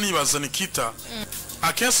ikibazo nca nibaza nikita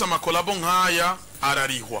akensa amakolabo nk'aya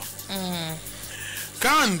ararihwa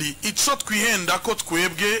kandi ico twihenda ko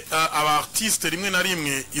twebwe aba artiste rimwe na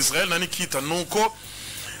rimwe Israel na Nikita nuko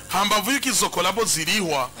hambavu yuko izo kolabo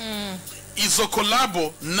zirihwa izo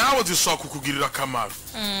kolabo nawe zishobora kukugirira akamaro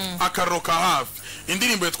akaroka hafi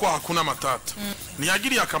indirimbo yitwa Hakuna Matata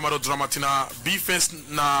ntiyagiriye akamaro Dramati na B-Face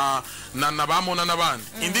na bamona n'abandi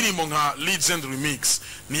indirimbo nka Legend Remix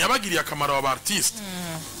ntiyabagiriye akamaro aba artiste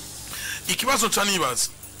ikibazo ca nibaza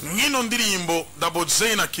nkino ndirimbo Double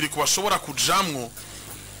J na Kiri kubashobora kujamwo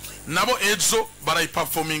nabo ejo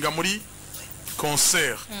barayiperforminga muri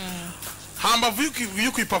concert hambavu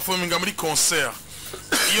yuko iperforminga muri concert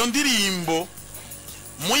iyo ndirimbo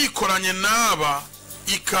muyikoranye naba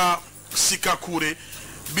ikasika kure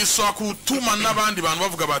biswa kutuma n'abandi bantu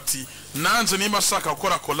bavuga bati nanje nimba ashaka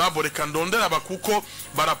gukora collab reka ndondera bakuko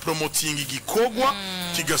bara promoting igikogwa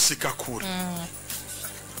kigasika kure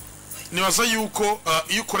nibaza yuko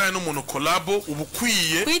iyo ukoranye n'umuntu collab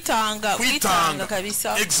ubukwiye kwitanga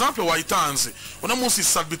kabisa. Example wayitanze una munsi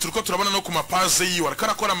Salbi turiko turabona no ku mapaze yiwe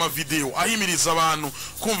akarakora ama video ahimiriza abantu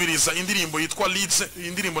kumviriza indirimbo yitwa Leeds,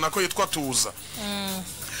 indirimbo nako yitwa Tuza.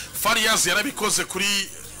 Fariaz yarabikoze kuri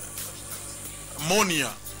Monia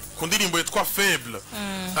ku ndirimbo yitwa Faible.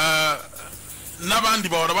 N'abandi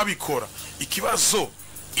bahora babikora. Ikibazo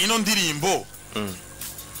ino ndirimbo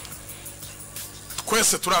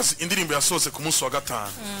kwese turazi indirimbo yasoze ku munsi wa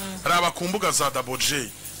gatanu raba ku mbuga za Double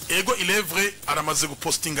J ego ilevre aramaze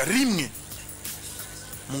gupostinga rimwe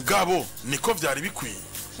mugabo niko vyari bikwiye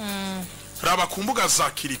raba ku mbuga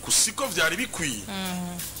za Kiriku siko vyari bikwiye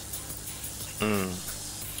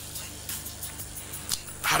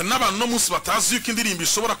hari n'abantu no munsi batazi yuko indirimbo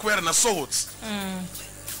ishobora kuba yaranasohotse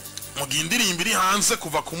mu gihe indirimbo iri hanze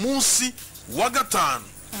kuva ku munsi wa gatanu.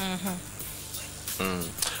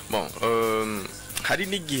 Bon, hari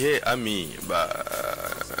n'igihe ami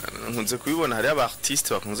nkunze kubibona hari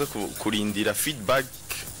abartiste bakunze kurindira feedback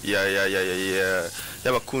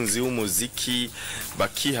y'abakunzi b'umuziki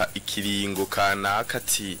bakiha ikiringo kanaka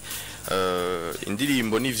ati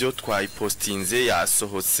indirimbo nivyo twayipostinze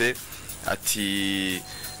yasohotse ati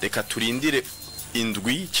reka turindire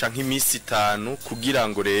indwi canke imisi 5 kugira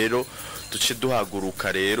ngo rero duce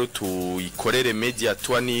duhaguruka rero tuyikorere media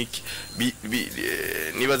tonic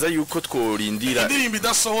nibaza yuko tworindira indirimbo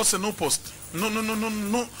idasohotse no post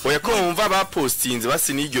no oya ko umva ba postinze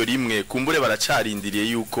basi n'iryo rimwe kumbure baracarindiriye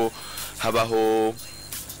yuko habaho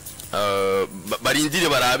barindire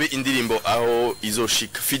barabe indirimbo aho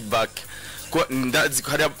izoshika feedback ko ndazi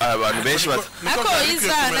hari abantu benshi ako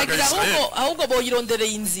izanagira ahubwo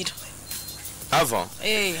boyirondereye inzira avant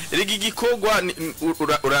erega igikogwa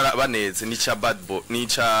uraraba neza ni cha bad boy ni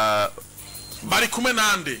cha bari kumwe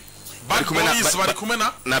nande bari kumwe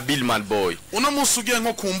na Billman boy uno munsi ugiye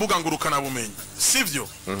nko ku mbuga ngurukana bumenyi sivyo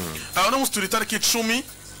uno munsi turi tariki 19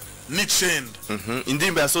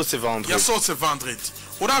 indirimbo yasohotse vendredi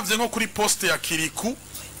uravye nko kuri post ya Kiriku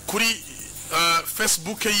kuri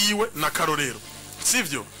Facebook yiwe na Karorero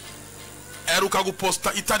sivyo eruka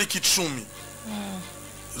guposta itariki 10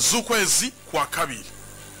 z'ukwezi kwa kabiri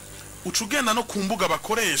ucugenda no kumbuga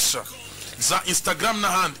bakoresha za Instagram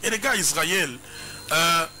n'ahandi erega Israel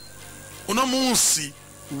uno munsi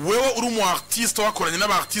wewe uri mu artiste wakoranye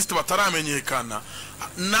n'abartiste bataramenyekana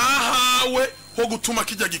nahawe ho gutuma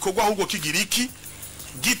kijya gikogwa ahubwo kigiriki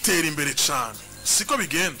gitera imbere cyane siko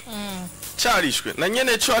bigenda cyarishwe na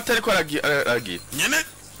nyene cyo atari ko aragira nyene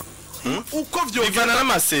uko vyo bivana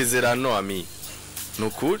n'amasezerano ami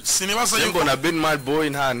nukuri sinibaza yuko na Billman boy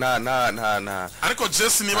nta ariko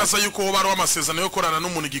Jesse nibaza yuko ho bari amasezerano yo korana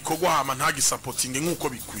n'umuntu gikogwa hama ntagi supporting nkuko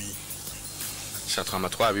bikwiye shatwa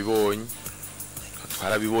twabibonye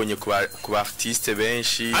twarabibonye ku artiste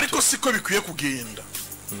benshi ariko siko bikwiye kugenda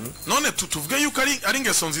none tuvuge yuko ari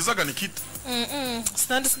ingeso nziza ganikita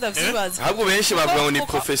sindavyibaza ahubwo benshi bavuga ngo ni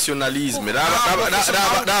professionalism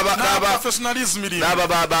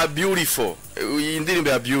raba ba beautiful indirimbo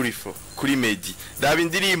ya beautiful kuri Medi raba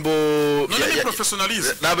indirimbo ya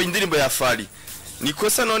professionalism raba indirimbo ya Fari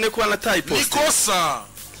nikosa none ko anatayipost nikosa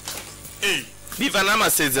biva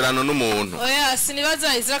n'amasezerano n'umuntu oya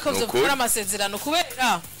sinibaza izira ko byo gukora amasezerano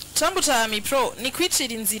kubera cambu cha mi pro ni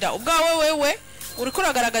kwicira inzira ubwawe wewe uri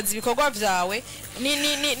kuragaragaza ibikorwa vyawe ni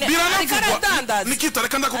nikita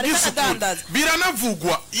reka ndakubwisa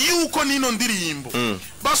biranavugwa yuko nino ndirimbo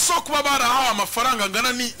basokuba barahawe amafaranga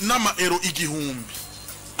ngana ni n'amaero 1000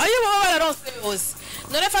 ayo baba bararonse bose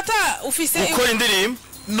none fata ufise uko indirimbo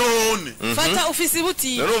none fata ufise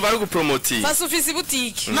boutique none bari gupromote fata ufise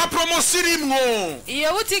boutique na promotion imwo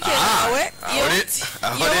iyo boutique yawe iyo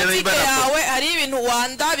yawe ari ibintu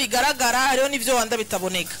wanda bigaragara hariho nivyo wanda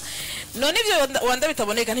bitaboneka none ivyo wanda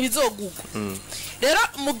bitaboneka ntibizogugwa rero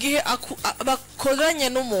mu gihe bakoranye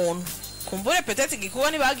n'umuntu kumbure peut-être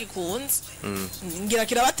gikuba nibagikunze ngira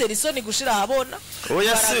kirabatera isoni gushira habona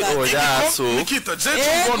oya so nikita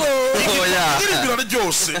indirimbo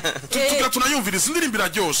ryose tugira tunayumviriza indirimbo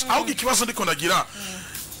ryose aho ikibazo ndiko ndagira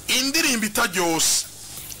indirimbo itaryose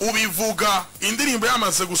ubivuga indirimbo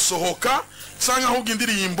yamaze gusohoka cyangwa ahubwo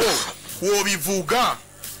indirimbo wo bivuga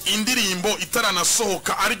indirimbo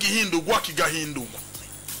itaranasohoka ari gihindurwa kigahindurwa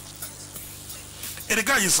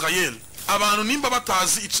erega Israel abantu nimba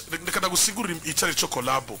batazi reka ndagusigurira icari cyo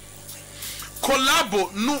collabo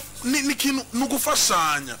kolabo ni kintu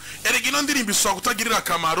nugufashanya erega ino ndirimbo ishobora kutagirira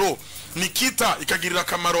akamaro Nikita ikagirira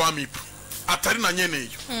akamaro Amipo atari na nyeneyo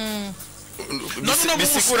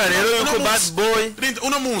bisikura rero yuko bad boy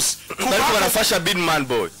uno munsi bariko barafasha big man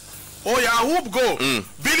boy oya ahubwo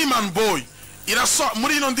Billy Man Boy iraso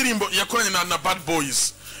muri ino ndirimbo yakoranye na Bad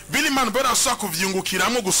Boys Billy Man Boy arashaka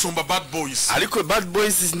kuvyungukiramo gusumba Bad Boys ariko Bad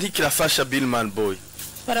Boys ntikirafasha Billy Man Boy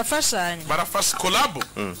barafashanya barafasha collabo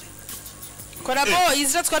kolabo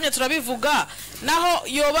izira twamye turabivuga naho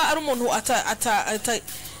yoba ari umuntu ata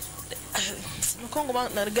Kongo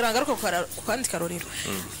nagaragara ko kandi karorero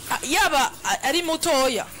yaba ari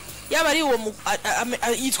mutoya yaba ari uwo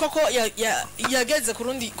yitwa ko yageze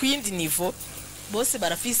ku yindi nivo bose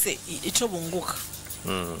barafise ico bunguka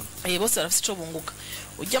bose barafise ico bunguka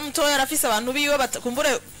ujya mutoya arafise abantu biwe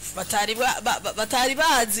kumbure batari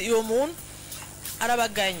bazi iyo muntu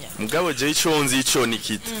arabaganya mugabo je iconzi ico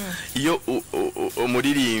Nikita iyo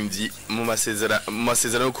umuririmbyi mu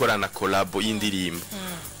masezerano yo korana collabo y'indirimbo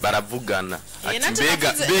baravugana ati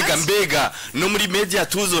mbega no muri media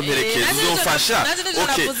tuzomperekeza uzofasha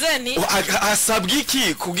okay hasabwa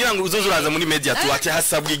iki kugira ngo uzozuraza muri media tu ati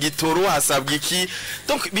hasabwa igitoro hasabwa iki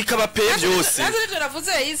donc bikaba paye byose nazo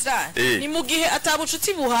navuze Israel ni mu gihe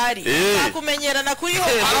atabucuti buhari akumenyerana kuri ho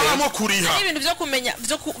aramo kuriha ibintu byo kumenya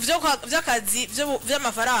by'akazi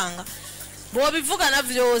by'amafaranga bo bivugana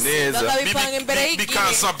vyose bakabipanga imbere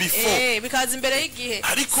y'igihe bikaza imbere y'igihe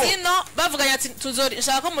sino bavuganya ati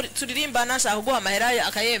nshaka ko turirimbana nshaka kuguha amahera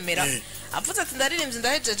akayemera avuze ati ndaririmbye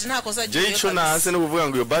ndahejeje nta kosa giye ico nanse no kuvuga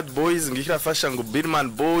ngo yo Bad Boys ngikirafasha ngo Bill Man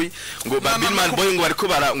Boy ngo Bill Man Boy ngo bariko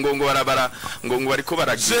bara ngo barabara ngo bariko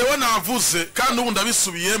baragira jewe navuze kandi ubu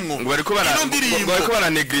ndabisubiyemwo ngo bariko bara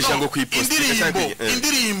neglisha ngo kwiposta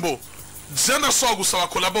indirimbo zenda so gusaba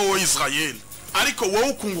collabo wo Israel ariko wowe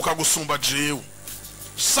ukunguka gusumba jewe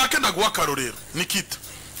sake ndaguha karorero Nikita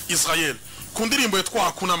Israel ku ndirimbo yitwa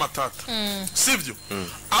Hakuna Matata sivyo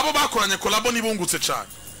abo bakoranye collabo nibungutse cyane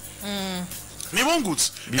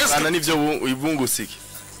nibungutse bifana nivyo ibungusike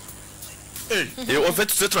en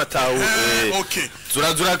fait tu trataho okay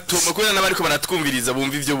zurazura tumakora n'abariko baratwumviriza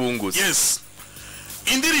bumva ivyo bungutse yes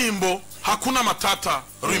indirimbo Hakuna Matata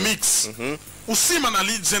remix usima na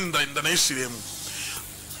legend ndanayishiremo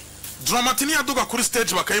Dramatini yaduga kuri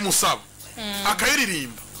stage bakayimusaba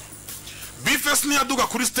akayiririmba Bifes ni yaduga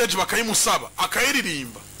kuri stage bakayimusaba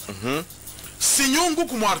akayiririmba sinyungu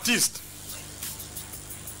ku artist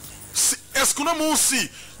est-ce no munsi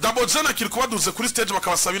dabojana kiriko baduze kuri stage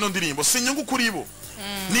bakabasaba ino ndirimbo sinyungu kuri bo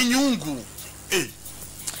ni nyungu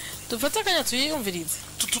dufata kanya tuyumvirize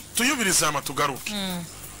tuyumvirize amatugaruke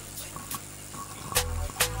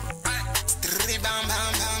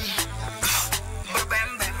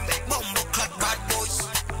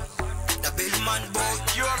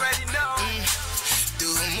You already know. Do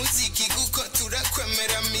muziki kuko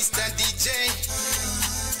turakwemera Mr. DJ.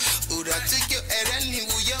 Uratuyo era ni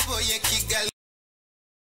uyoboye Kigali.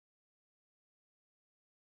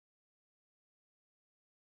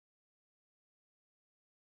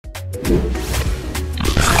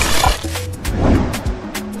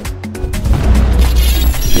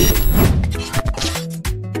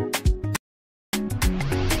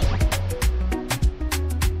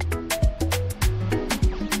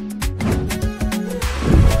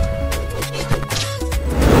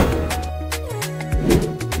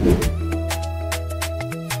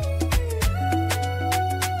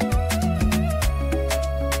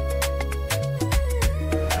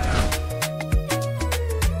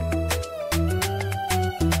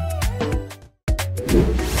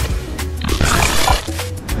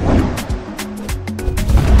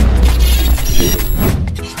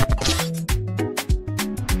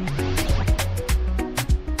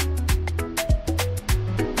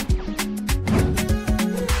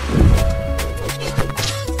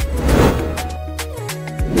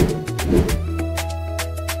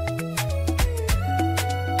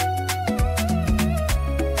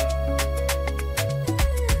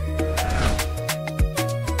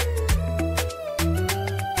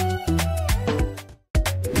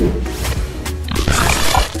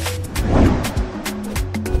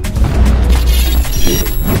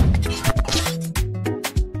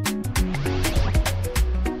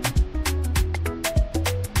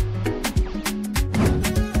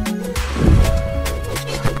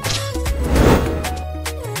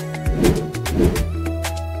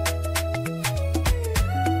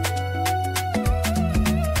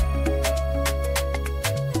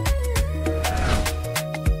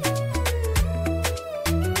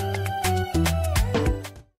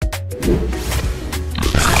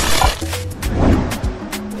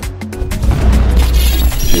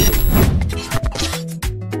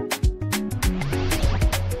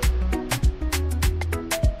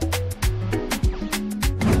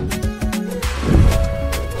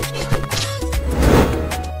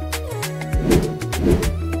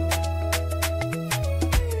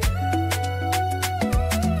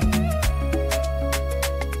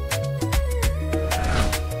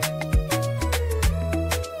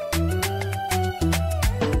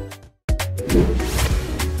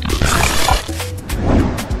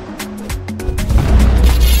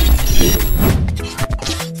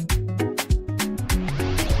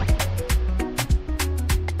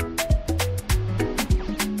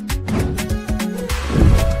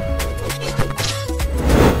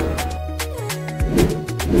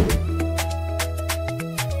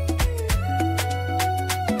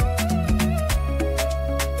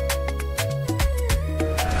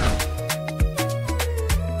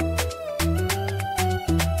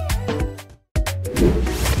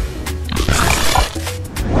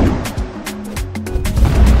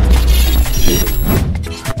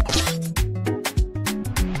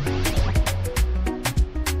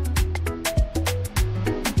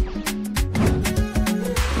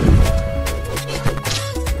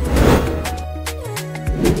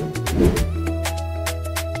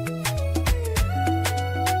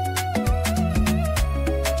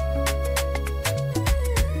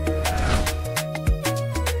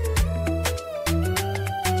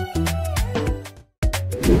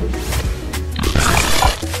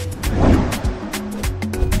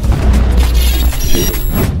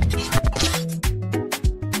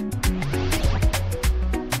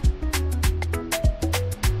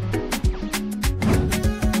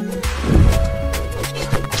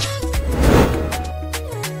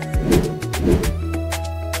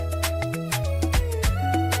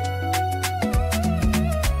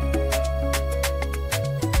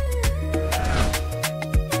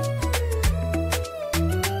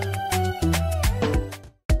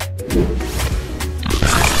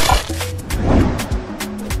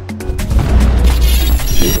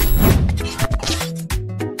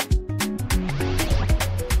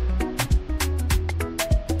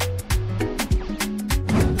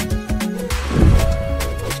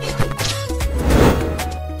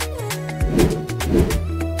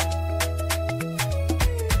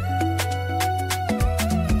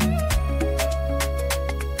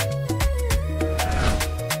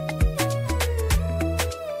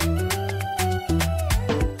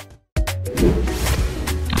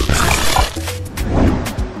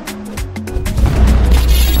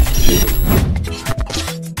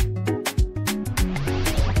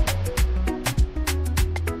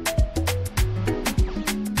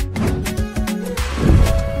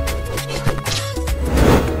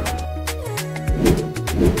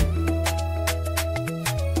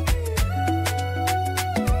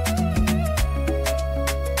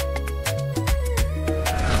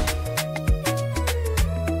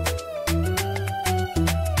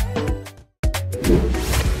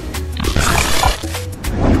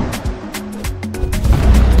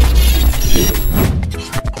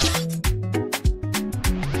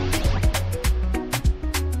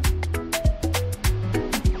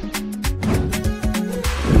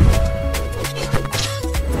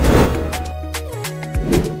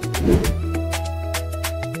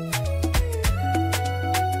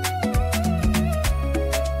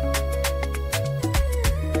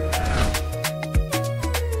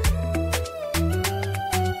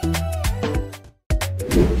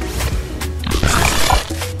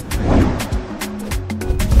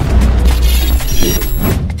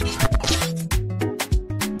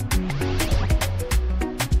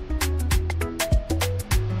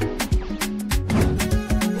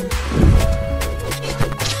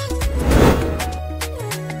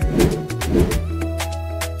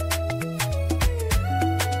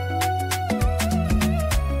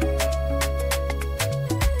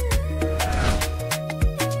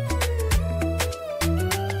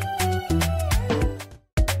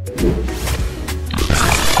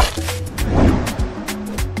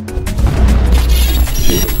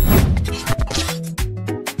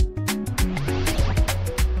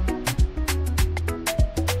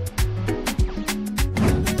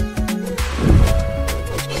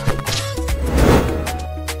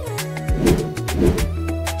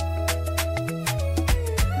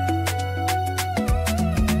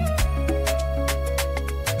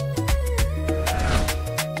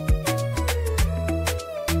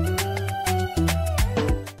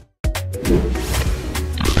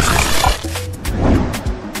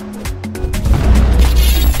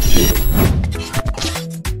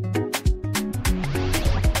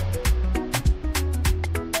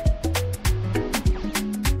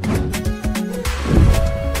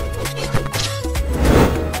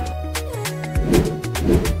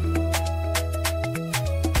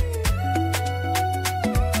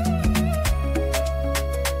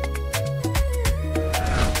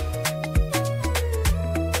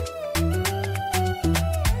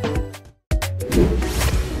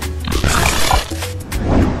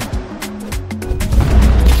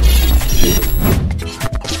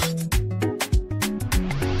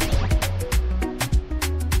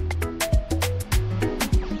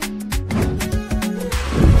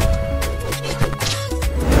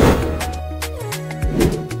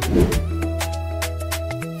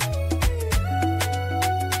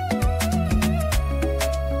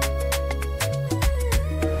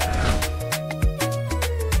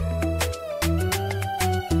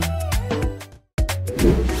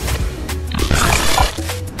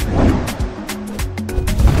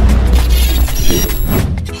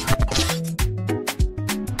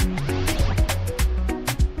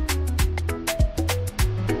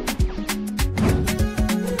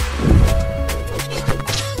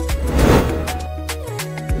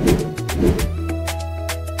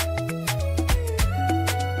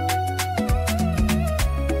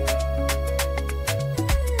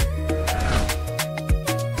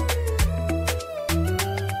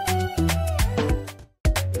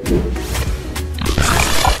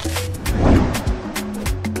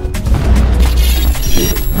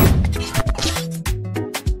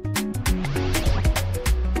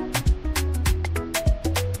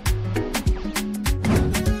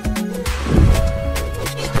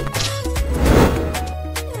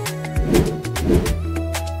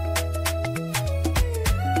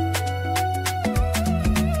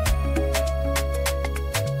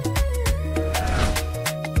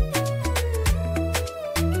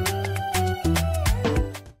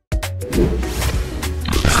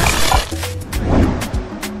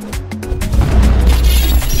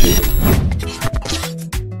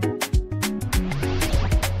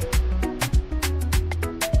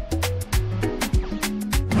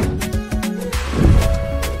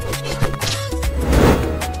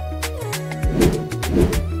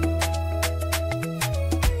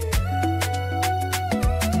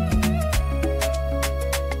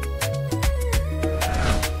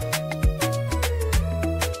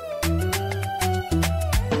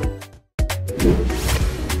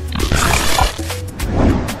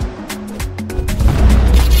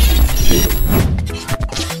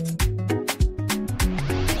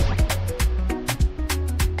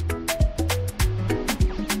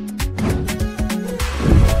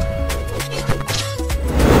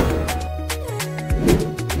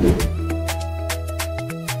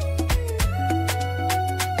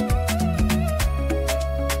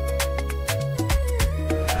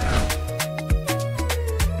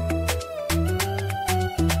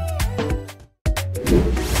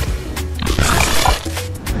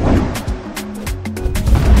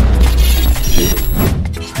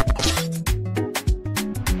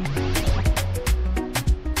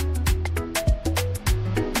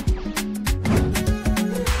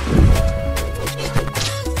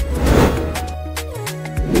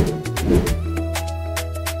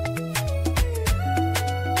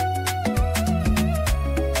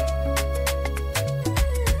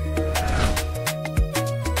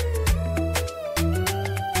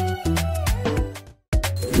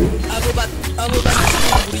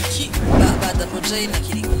 J na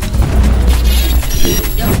Kiriko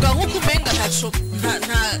yavuga nko kumenga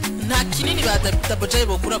nta kinini ba Double J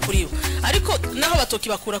bokura kuri yo ariko naho batoki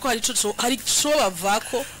bakura ko hari co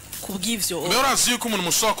bavako kubw'ivyo mbere urazi yuko umuntu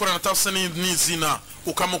mushobora korana tafse n'izina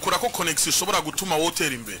ukamukura ko connection ishobora gutuma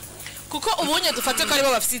wotera imbere kuko ubunye dufate ko ari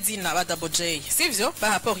bo bafite izina ba Double J sivyo ba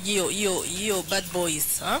rapport iyo bad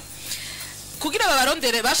boys kugira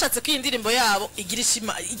babarondere bashatse ko indirimbo yabo igira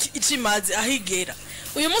ikimazi ahigera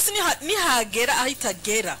uyu munsi nihagera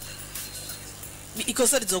ahitagera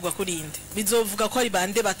ikosa rizogwa kurinde bizovuga ko ari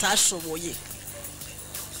bande batashoboye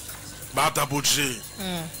ba Double J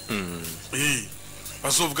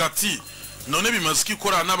bazovuga ati none bimaze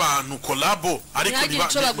ikora n'abantu collabo ariko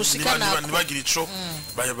nibagira ico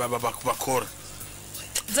bakora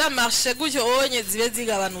za marché gutyo onye zibe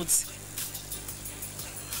zigabanutse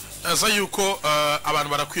aza yuko abantu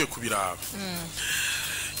barakwiye kubiraba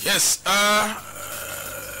yes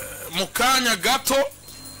mukanya gato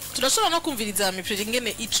turashobora no kumviriza mipiri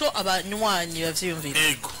ngene ico abanywanyi bavyiyumvira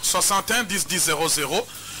ego 61 10 00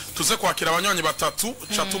 tuze kwakira abanywanyi batatu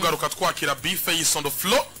cha tugaruka twakira bife yisondo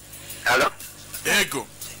flow. Hello ego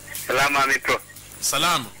salama mipro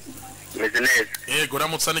salama mezenez ego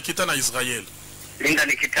ramutsa Nikita na Israel linda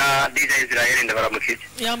Nikita DJ Israel ndabaramukije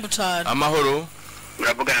yambu cyane amahoro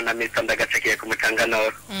muravugana na Mr Ndagacekiye ku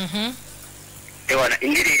Mutanganoro ewana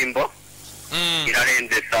indirimbo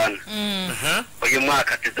irarenze sana uyu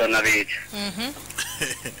mwaka tuzona bije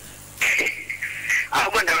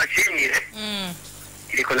ahubwo ndabashimire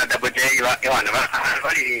iriko na Double J ewana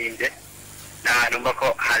baririmbye numva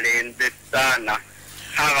ko harenze sana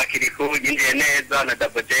haba Kiriko yinjiye neza na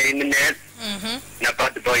Double J ni neza na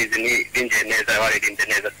Bad Boys ni binjiye neza baririmbye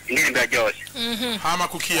neza indirimbo yaryoshe hama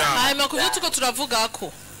kuvyo tuko turavuga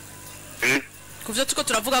ko kuvyo tuko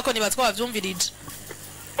turavuga ko niba twavyumvirije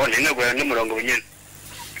ninogora n'umurongo bunyene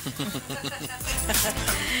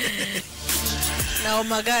nawo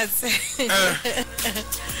magaze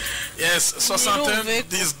yes 61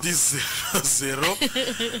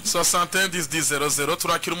 10 00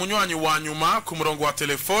 turakira umunywanyi wa nyuma ku murongo wa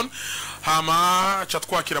telefone hama cha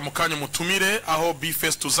twakira mukanya mutumire aho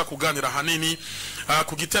B-Fest tuza kuganira hanini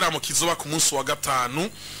ku giteramo kizoba ku munsi wa gatanu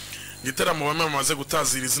giteramo bamwe bamaze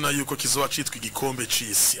gutazira izina yuko kizoba citwa igikombe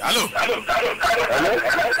c'isi allo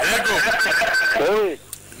ego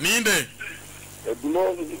ninde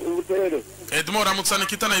Edmond ramutsa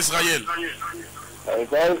Nikita na Israel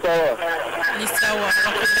ni sawa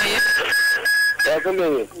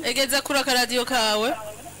yakomeye egeza kura ka radio kawe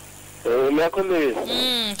yakomeye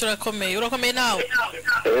turakomeye urakomeye nawe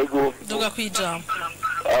ego duga kwijambo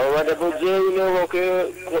abo badaboje no boke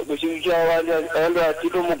gushikira abandi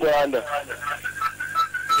atiko mu Rwanda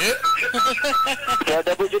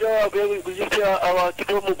badaboje no boke gushikira abandi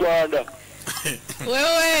mu Rwanda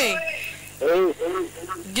wewe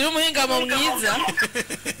gira umuhingamo mwiza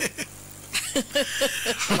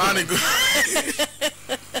mani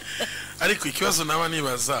ariko ikibazo naba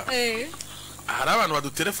nibaza hari abantu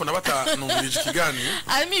badutelefona batanumvirije ikiganiro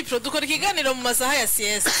ari mipro dukora ikiganiro mu masaha ya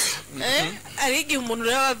siesta ari igihe umuntu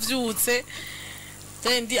rero avyutse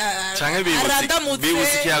tendi arandamutse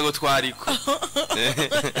bibuze ikiyago twariko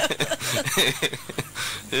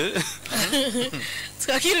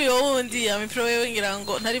twakira uyo wundi ya mipro wewe ngira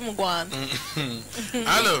ngo ntari mu Rwanda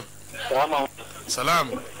allo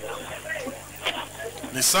salam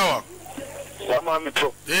ni sawa Sama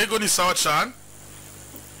mipro ego ni sawa cyane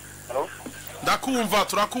ndakumva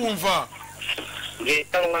turakumva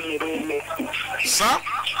ngetanga mirume sa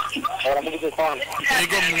aramugize sana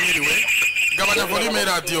ego mwiriwe gabanya volume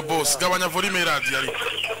radio boss gabanya volume radio ari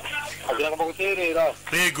agira ngo guterera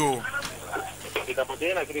ego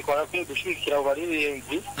ndabodena kirikora kuri gushikira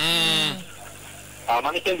abaririmbyi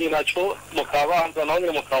amani kendi nacho mukabanza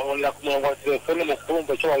nawe mukahonera ku murongo wa telefone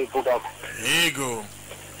mukumva cyo babivuga ego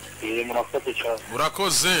murakoze cyane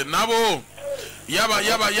urakoze nabo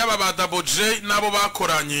yaba ba Double J nabo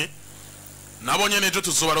bakoranye nabo nyene ejo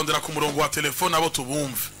tuzobarondera ku murongo wa telefone nabo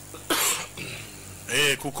tubumve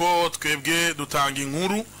kuko twebwe dutanga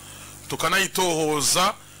inkuru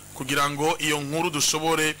tukanayitohoza kugira ngo iyo nkuru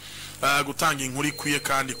dushobore gutanga inkuru ikwiye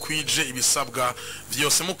kandi kwije ibisabwa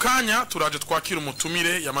vyose mukanya turaje twakira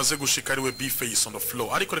umutumire yamaze gushika ariwe B-Face on the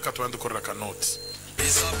floor ariko reka tubande dukorera kanoti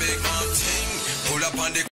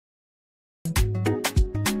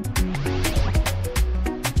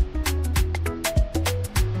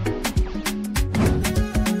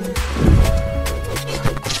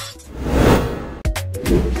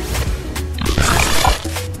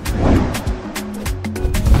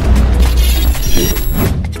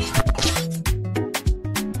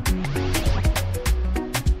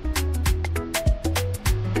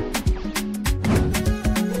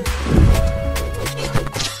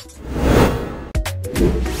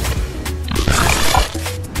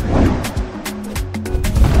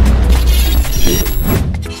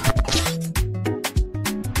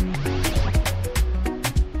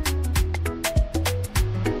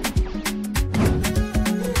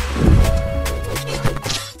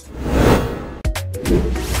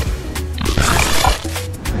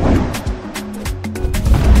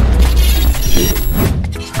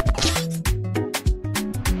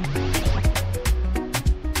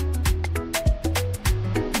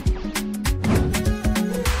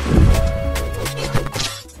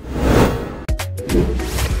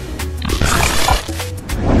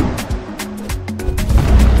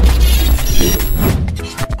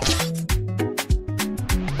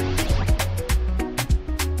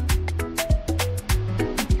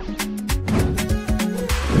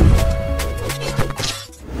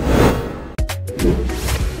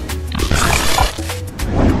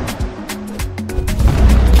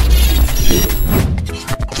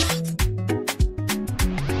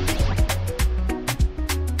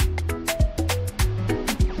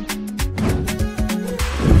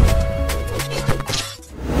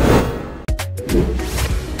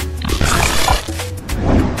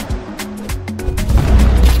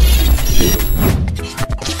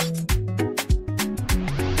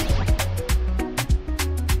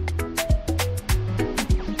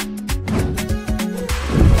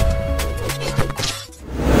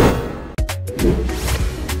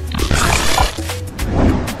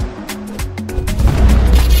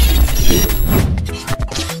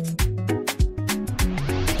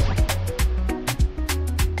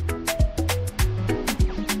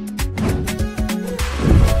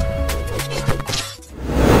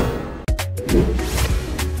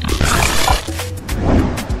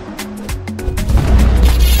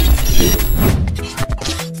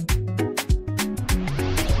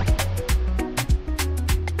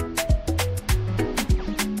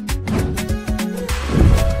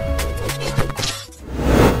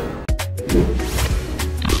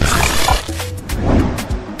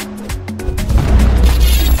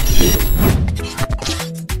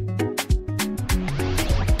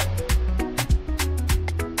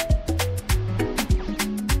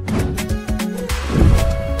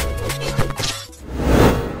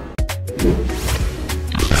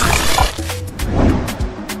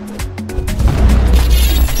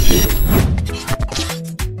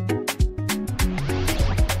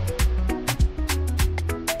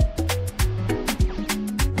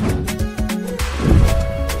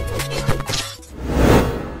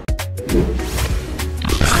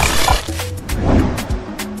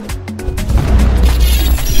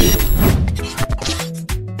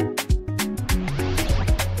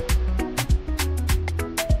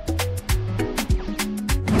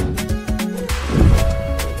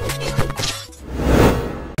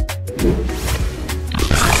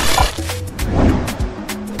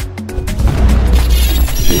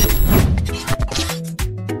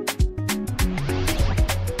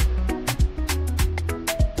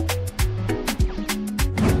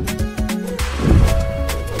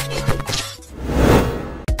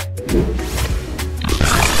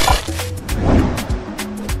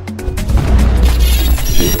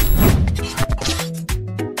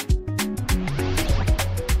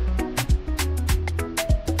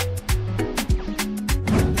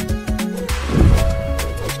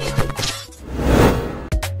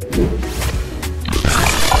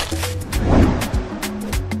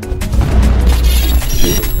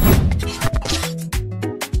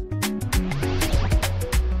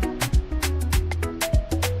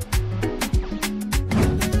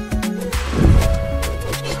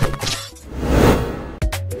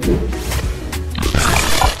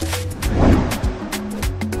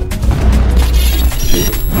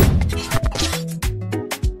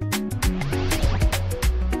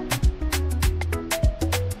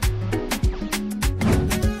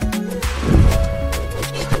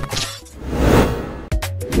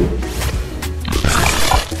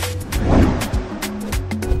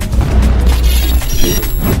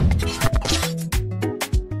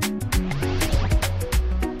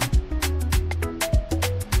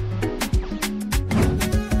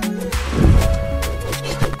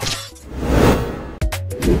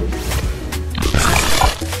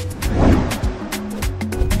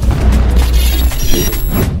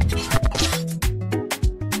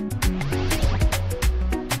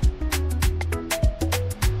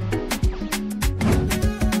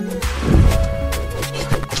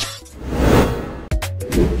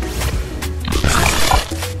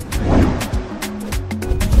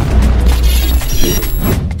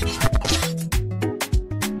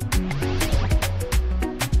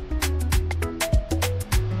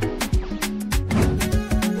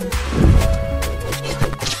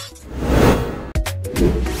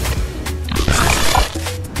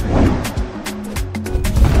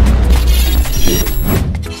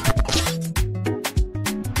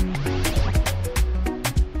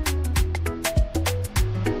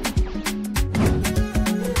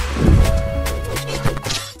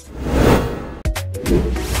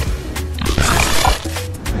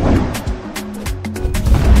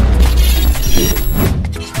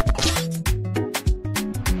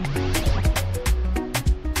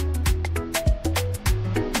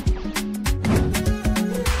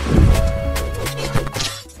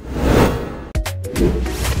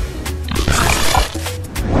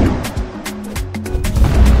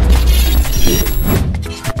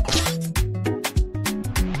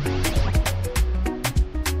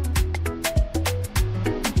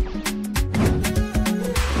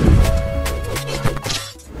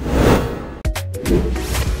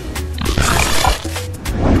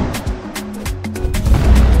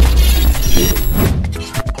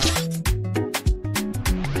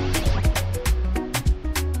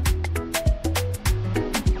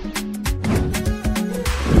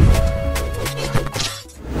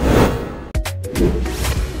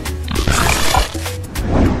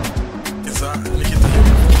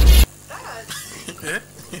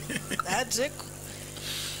ajeko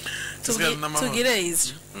tugire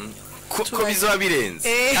izo ko bizoba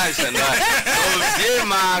birenze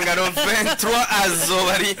manga no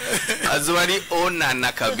 23 azoba ari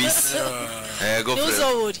onana kabisa ego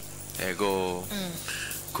uzoburi ego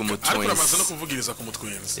kumutwenzi ariko amaze no kuvugiriza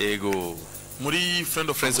kumutwenzi ego muri friend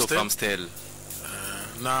of Amstel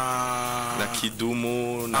na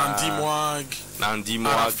Kidumu na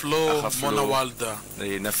Ndimwag Flow Mona Walda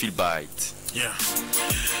na Philbite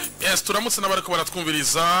yes turamutse n'abariko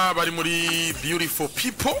baratwumviriza bari muri Beautiful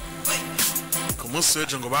People ku munsi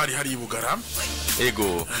w'ejo ngo bari hari ibugara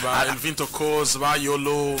ego ba Elvinto Cause ba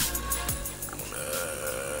Yolo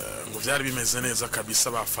ngo byari bimeze neza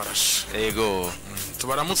kabisa bafarash ego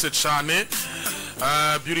tubaramutse cyane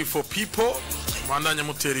Beautiful People mwandanya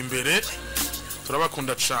mutera imbere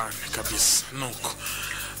turabakunda cyane kabisa nuko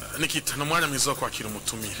Nikita n'umwanya mwiza wo kwakira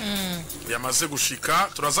umutumire yamaze gushika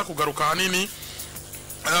turaza kugaruka hanini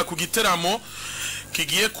ku giteramo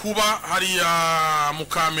kigiye kuba hariya mu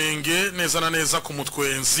Kamenge neza na neza ku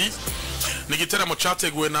mutwenzi ni giteramo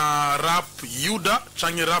cyateguwe na Rap Yuda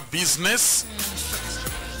canke Rap Business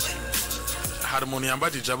harmoni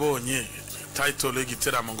yambajije abonye title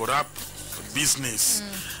y'igiteramo ngo Rap Business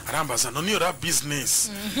arambaza no niyo Rap Business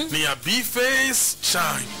ni ya B-Face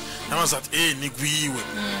canke namaza ni gwiwe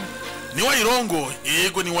ni wayirongo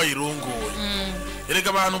yego ni wayirongo erega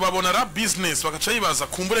abantu babona Rap Business bakaca yibaza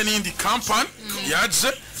kumbure n'indi company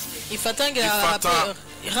yaje ifatangira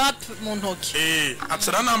rap mu ntoki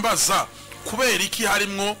atara nambaza kubera iki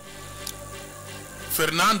harimwo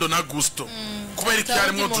Fernando na Gusto kubera iki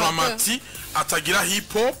harimwo Dramati atagira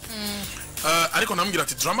hip hop ariko namubwira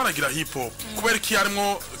ati drama aragira hip hop kubera iki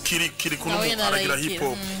harimwo kiri kunumu aragira hip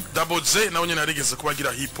hop Double J nawe nyene yarigeze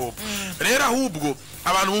kubagira hip hop rero ahubwo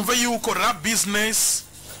abantu bumve yuko Rap Business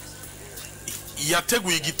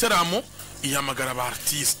yateguye igiteramo ihamagara aba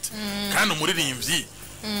artiste kandi umuririmbyi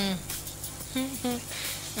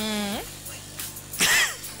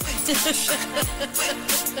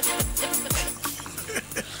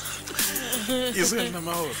Israel na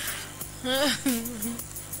mahoro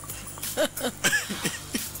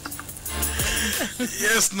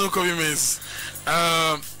yes nuko bimeze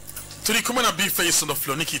turi kumwe na B-Face on the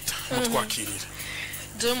floor Nikita mutwakirira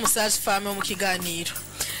je musaje femme mu kiganiro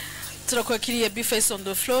turakwakiriye B-Face on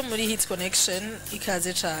the floor muri Hit Connection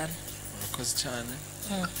ikaze cyane murakoze cyane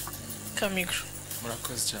kamikro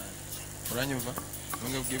murakoze cyane uranyumva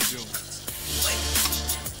bamwe bw'ibyuma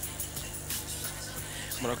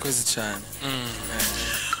murakoze cyane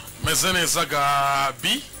meze neza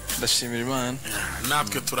Gabi ndashimira Imana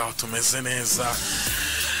natwe turaho tumeze neza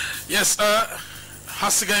yes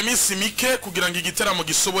hasigaye iminsi mike kugira ngo igiteramo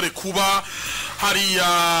gisobore kuba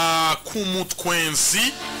hariya ku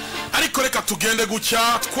mutwenzi ariko reka tugende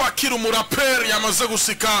gutya twakira umuraperi yamaze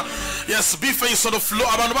gusika yes B-Face on the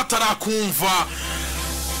floor abantu batarakumva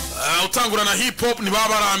utangura na hip hop ni baba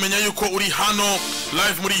baramenya yuko uri hano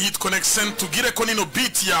live muri Hit Connection tugire ko nino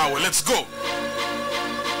beat yawe let's go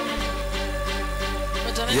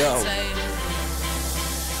yo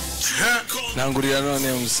nangurira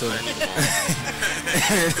none umusore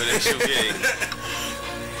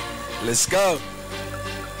let's go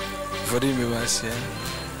volume basi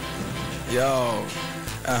yo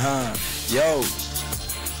yo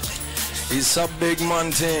it's a big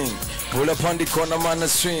man thing pull up on the corner man a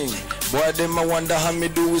swing boy them I wonder how me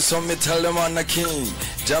do it so me tell them I'm a king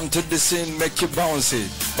jump to the scene make you bounce it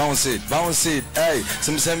hey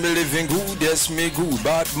some say me living good yes me good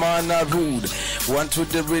bad man are rude want to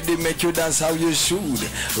the rhythm make you dance how you should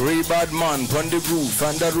real bad man pon the groove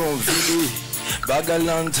and the room feel it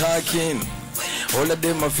bagalan talking all of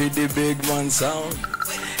them I feel the big man sound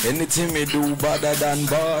anything me do better than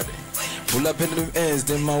bad pull up in them ends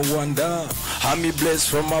them I wonder how me blessed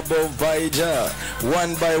from above by Jah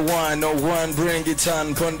one by one no one bring it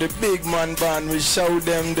on pon the big man band we show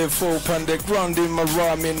them the folk on the ground them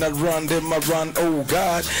around me not run them around oh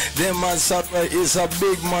God them answer is a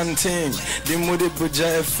big man thing the muri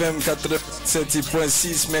Buja FM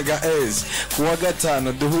 87.6 MHz kuwa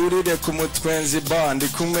gatano duhurire ku mutwenzi band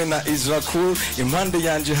kumwe na Israel impande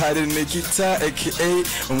yanje hari Nikita aka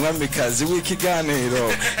umwamikazi w'ikiganiro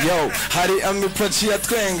yo hari amipachi ya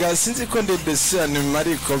twenga sinzi ko ndede FERNANDO ni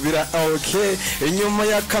Muriko bira okay inyuma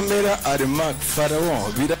ya kamera ari Mark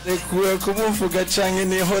Pharaon birarekuwe kumuvuga canke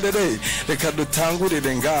nihorere reka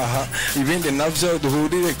dutangurire ngaha ibindi navyo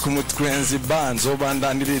duhurire ku mutwenzi banzo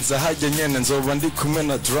bandaniriza hajye nyene nzoba ndi kumwe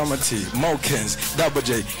na Dramati Mokens Double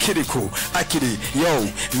J Kiriku Akiri yo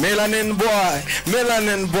Melanin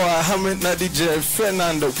boy hamwe na DJ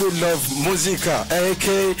Fernando we love muzika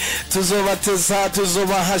AK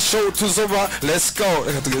tuzoba ha show tuzoba let's go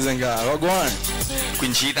reka tugeze ngaha bagwan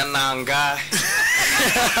kwinjira nanga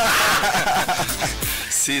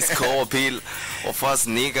Cisco Bill of us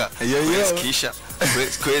nigga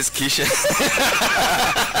Quiz Kisha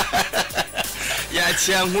ya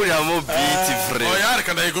chiangura mo beat frère oh yar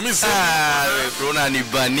kana igumize brona ni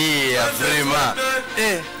bania vraiment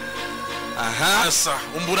aha asa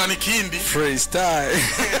umbura nikindi freestyle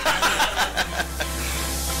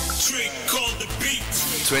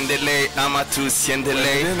Twendele ama tu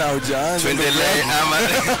siendele na ujana Twendele ama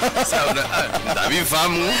sauna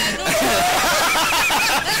ndabivamu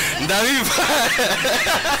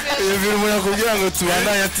ibintu muna kugira ngo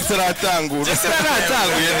tubandanye tutaratangura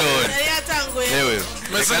yatanguye ewe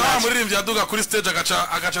meze nka muririmbyi yaduga kuri stage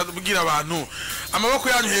agaca bubwira abantu amaboko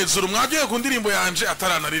yanyu hejuru mwagiye ku ndirimbo yanje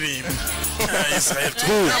ataranaririmba Israel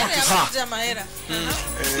amahera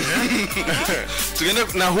tugende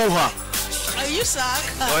na huha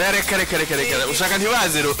ayushaka oya reka ushaka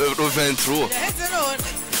ntibaze ro 23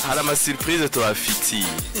 hari ama surprise tubafitiye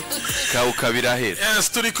ukabirahera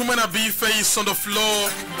yes turi kumwe na B-Face on the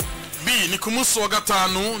floor B ni ku munsi wa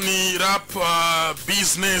gatanu ni rap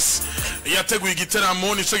business yateguye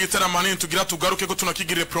igiteramo nico giteramo nini tugira tugaruke ko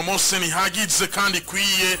tunakigirire promotion hagize kandi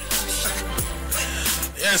kwiye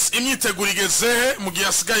yes imyiteguro igeze mu gihe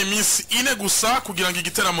asigaye iminsi ine gusa kugira ngo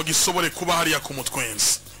igiteramo gisobore kuba hariya ku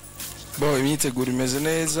mutwenzi bo imyiteguro imeze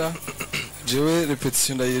neza jewe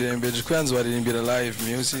repetition ndayirembeje kwanza baririmbira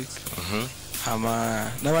live music hama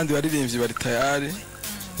n'abandi baririmbyi bari tayari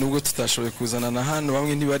nubwo tutashoboye kuzana na hano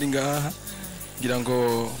bamwe ntibari ngaha ngira ngo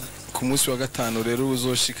ku munsi wa gatanu rero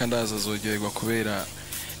uzoshika ndaza zogirwa kubera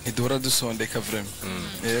ntiduhora dusondeka vraiment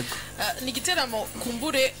yego ni giteramo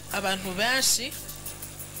kumbure abantu benshi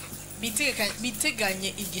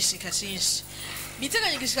biteganye igishika cinshi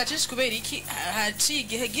kubera iki haciye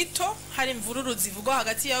igihe gito hari imvururu zivugwa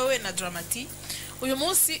hagati yawe na Dramati uyu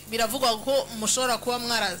munsi biravugwa ko mushobora kuba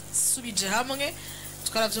mwarasubije hamwe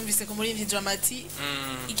twaravyumvise ko muri Dramati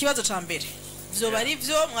ikibazo ca mbere byo bari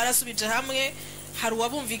byo mwarasubije hamwe hari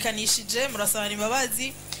wabumvikanishije murasabana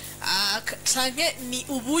imbabazi canke ni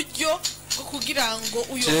uburyo bwo kugira ngo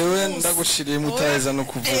uyu jewe ndagushiriye mutaheza no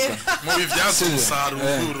kuvuga mu bivyaso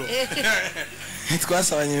musaruro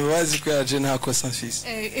twasabanye imbabazi ko yaje nta kosa mfise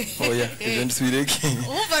oya ibyo ntwireke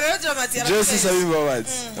umva rero Dramati Jose sabi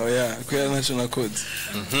imbabazi oya ko yanacho nakoze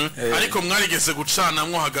ariko mwarigeze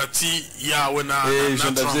gucanamwo hagati yawe na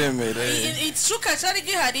ndavyemera icuka cari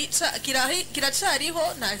gihari kiracariho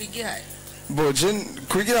nta gihari boje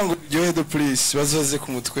kugira ngo ryohe do please bazoze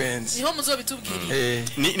ku mutwenzi niho muzobitubwira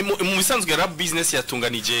ni mu bisanzwe rap business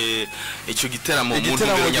yatunganije ico giteramo mu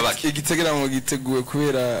ntumbero nyabaki igiteramo giteguwe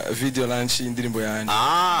kubera video launch y'indirimbo yanje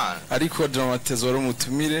ariko Dramatize wari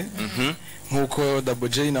umutumire nkuko Double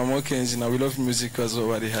J na Mokens na We Love Music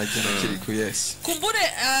bazoba ari hagera Kiriku yes kumbure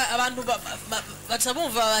abantu baca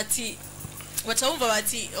bumva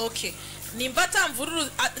bati okay nimba tamvururu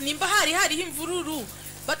nimba hari imvururu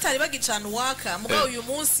batari bagicana waka mugabo uyu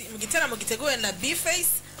munsi mu giteramo giteguwe na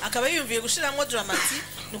B-Face akaba yiyumviye gushiramwo Dramati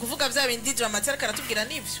ni kuvuga bya bindi Dramati ariko aratubwira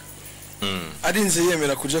nivyo arinze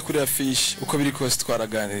yemera kuja kuri affiche uko biri kose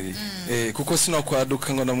twaraganiriye kuko sino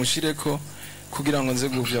kwaduka ngo namushireko kugira ngo nze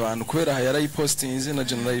guvya abantu kubera yarayipostinze na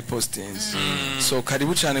general yipostinze so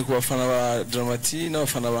karibu cyane ku bafana ba Dramati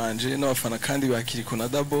n'abafana banje n'abafana kandi ba Kiriku na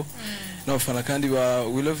Double n'abafana kandi ba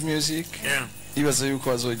We Love Music ibaza yuko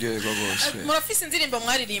bazogirwa bose murafise indirimbo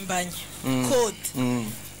mwaririmbanye code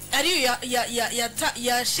ariyo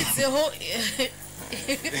yashizeho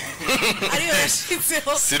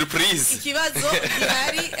surprise ikibazo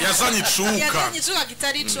gihari yazanye icuka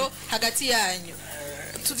kitarico hagati yanyu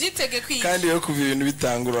tuvyitege kwiga kandi yo kuva ibintu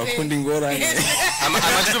bitangura kundi ngorane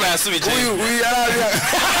amajwi bayasubije uyu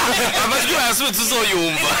amajwi bayasubije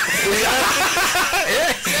tuzoyumva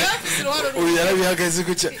uyu yarabihagaze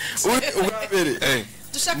kuca ubwabere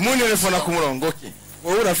muni telefona ku murongo okay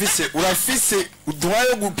wowe urafise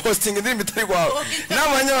uduhaye gupostinga indirimbo itari kwawe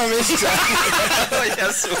n'amanyama menshi cyane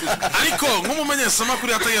ariko nk'umumenyesha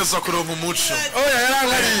makuru yategeza kuronka umuco oya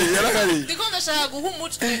yarangariye ndiko ndashaka guha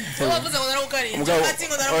umuco wavuze ngo narawukariye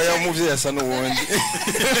oya umuvyeyi asa n'uwundi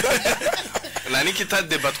nani kita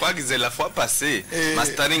débat twagize la fois passée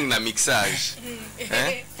mastering na mixage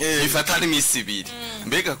ifatani misibiri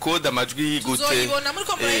mbega code amajwi gute tuzoyibona muri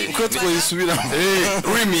komeye uko twoyisubira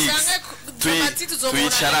remix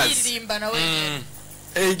tuyicharaze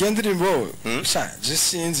igendirimbo sha je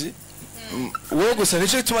sinzi wowe gusa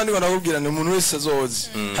nico gituma ndi banakubwira ni umuntu wese azozi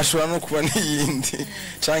hashobora no kuba n'iyindi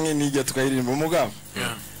canke nijya tukayiririmba umugabo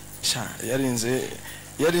sha yarinze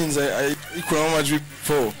ikuramo amajwi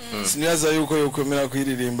 4 sinibaza yuko yokomera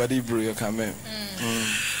kuyiririmba libro ya kameme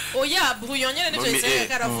oya buyonyene nivyo yise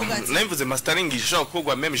karavuga ati naimvuze mastering ishobora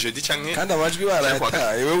kugwa même jeudi canke kandi amajwi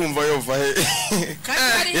barayataye wewe wumva yova he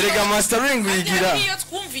erega mastering uyigira iyo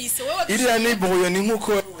twumvise wewe iriya ni buyo ni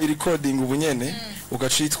nkuko recording ubunyene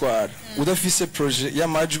ugacitwara udafise projet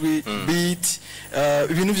y'amajwi beat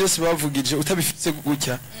ibintu byose bavugije utabifite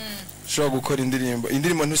gutya ushobora gukora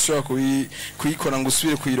indirimbo ntushobora kuyikora ngo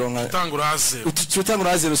usubire kuyironka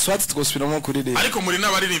utanguraze ruswati twosubiramo kuri rero ariko muri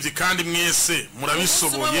n'abaririmbyi kandi mwese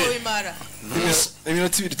murabisoboye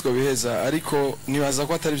iminota ibiri twabiheza ariko nibaza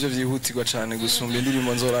ko atari byo byihutirwa cyane gusumba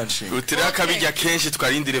indirimbo nzoranshinga utira kabijya kenshi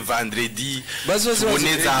twarindire vendredi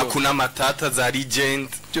boneza hakuna matata za legend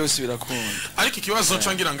byose birakunda ariko ikibazo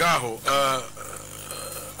ncangira ngaho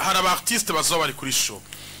hari abartiste bazoba bari kuri show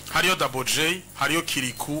hariyo Double J, hariyo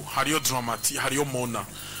Kiriku, hariyo Dramati, hariyo Mona,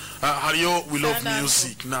 hariyo We Love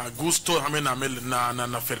Music na Gusto hamwe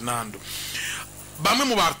na Fernando. Bamwe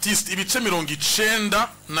mu artiste ibice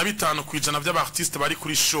 95% kwijana by'abartiste bari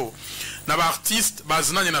kuri show na artiste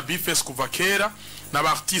bazinanye na BFS kuva kera na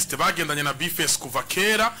artiste bagendanye na BFS kuva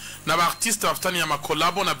kera na artiste bafitanye ama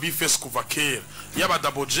collabo na BFS kuva kera yaba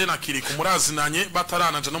Double J na Kiriku murazinanye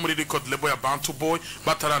bataranaje no muri record label ya Bantu Boy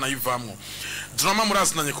batarana yivamwo Drama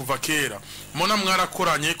murazinanye kuva kera Mona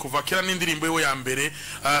mwarakoranye kuva kera n'indirimbo yewe ya mbere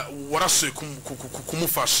warasuye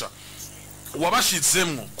kumufasha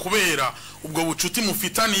wabashizemwo kubera ubwo bucuti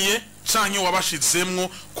mufitaniye canke wabashizemwo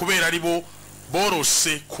kubera ari bo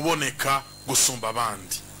borose kuboneka gusumba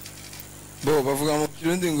abandi bo bavuga mu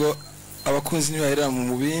Burundi ngo abakunzi ntibahera mu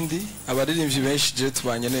mubindi abaririmbyi benshi je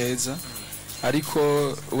tubanye neza ariko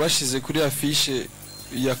ubashize kuri affiche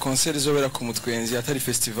ya concert zobera ku mutwenzi atari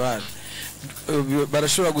festival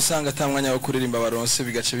barashobora gusanga atamwanya wo kuririmba baronse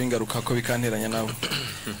bigace bingaruka ko bikanteranya nabo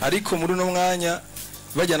ariko muri no mwanya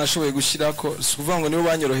bajya nashoboye gushirako sukuvuga ngo nibo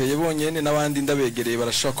banyoroheye bonyene nabandi ndabegereye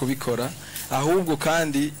barashobora kubikora ahubwo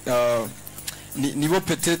kandi nibo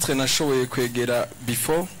peut-être nashoboye kwegera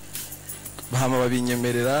before bahama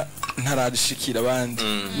babinyemerera ntararishikira abandi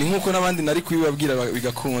ni nkuko nabandi nari kubibabwira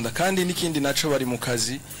bigakunda kandi nikindi naco bari mu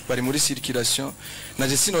kazi bari muri circulation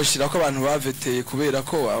naje sinoshira ko abantu baveteye kubera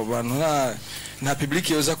ko abantu nta public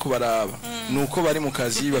yoza kubaraba nuko bari mu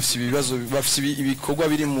kazi bafite ibibazo bafite ibikorwa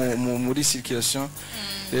biri muri circulation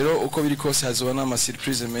rero uko biri kose hazoba nama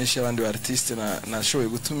surprise menshi abandi artiste nashoboye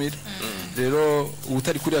gutumira rero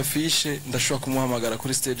utari kuri affiche ndashobora kumuhamagara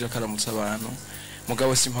kuri stage akaramutsa abantu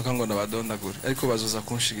mugabo simpaka ngo nabadondagure ariko bazoza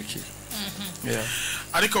kunshigikira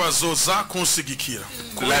ariko bazoza kunshigikira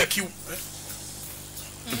like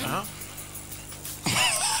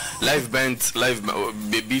live band live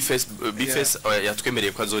BFS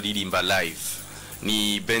yatwemereye ko azoririmba live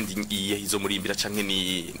ni band izo murimbira canke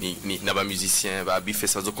ni naba musiciens ba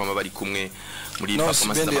BFS bazokwama bari kumwe muri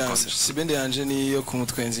performance na concert si band yanje niyo ku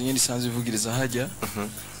mutwenzi nyine isanzwe ivugiriza hajya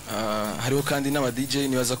hariho kandi n'aba DJ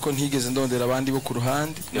nibaza ko ntigeze ndondera abandi bo ku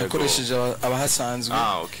ruhande nakoresheje abahasanzwe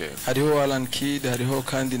hariho Alan Kid hariho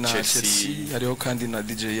kandi na Chelsea hariho kandi na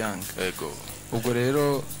DJ Young ubwo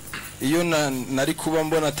rero iyo nari kuba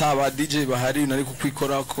mbona taba DJ bahari nari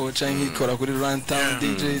kukwikorako canke ikora kuri Runtown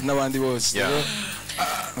DJ n'abandi bose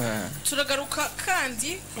turagaruka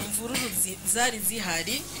kandi kumvururu zari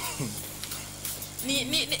zihari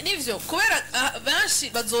nivyo kubera benshi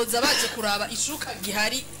bazoza baje kuraba ishuka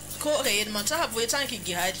gihari ko réellement cyahavuye canke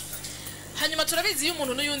gihari hanyuma turabizi iyo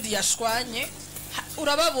umuntu n'uyundi yashwanye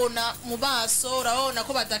urababona mu baso urabona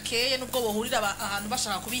ko badakeye nubwo bohurira ahantu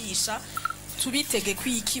bashaka kubihisha tubitege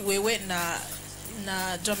kwiki wewe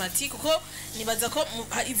na dramatique ko nibaza ko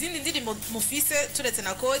izindi ndirimbo mufise turetse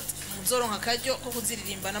na code muzoronka karyo ko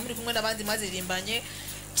kuziririmbana muri kumwe n'abandi maziririmbanye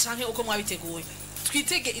canke uko mwabiteguye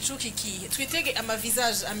twitege icuki kihe twitege ama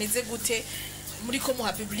visage ameze gute muri ko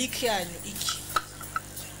muha public yanyu iki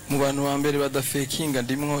mu bantu wa mbere badafakinga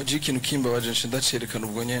ndimwo ikintu kimbabaje ndacerekana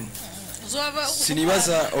ubwo nyene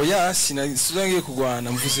sinibaza oya sinazangiye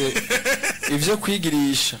kugwana mvuze ivyo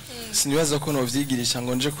kwigirisha sinibaza ko no vyigirisha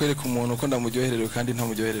ngo nje kwereka umuntu ko ndamuryohererewe kandi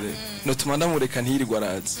ntamuryohererewe no tuma ndamureka ntirirwa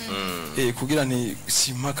arazi kugira nti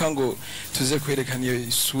simpaka ngo tuze kwerekana iyo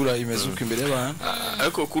isura imeze uko imbere y'abantu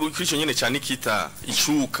ariko kuri ico nyene cyane kita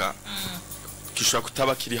icuka kishobora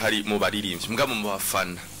kutaba kiri hari mu baririmbyi mbwa mu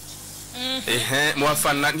bafana mu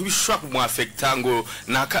bafana ntibishobora kumwafecta ngo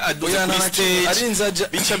naka aduze kuri stage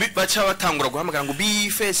bica baca batangura guhamagara ngo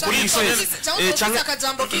bifese kuri face cyangwa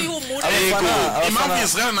akajambo kihumura impamvu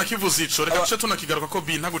Israel nakivuze ico reka tuce tunakigaruka ko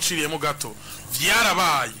bi ntaguciriyemo gato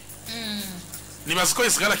vyarabaye nibaza ko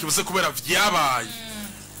Israel akivuze kubera vyabaye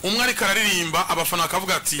umwe ariko araririmba abafana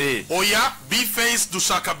bakavuga ati oya B-face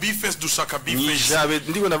dushaka B-face dushaka B-face nijabe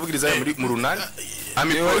ndiko navugiriza mu runani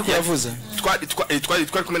amipro yavuze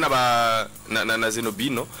twari kumwe na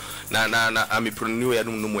Zenobino na amipro niwe yari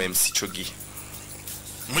n'umu MC cyo gihe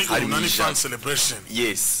muri runani fan celebration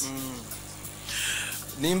yes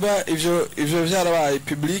nimba ivyo vyarabaye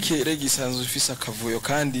public regisanzwe ifisa kavuyo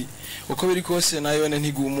kandi uko biri kose nayo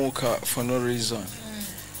ntigumuka for no reason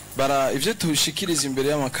bara ivyo tushikiriza imbere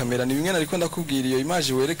y'amakamera ni bimwe nariko ndakubwira iyo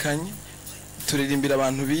image werekanye turirimbira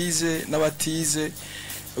abantu bize n'abatize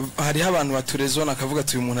hariho abantu baturezona akavuga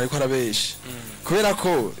ati uyu muntu ariko arabesha kubera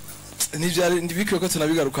ko ntibikwiye ko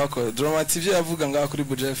tunabigaruka ko Dramati ivyo yavuga ngaha kuri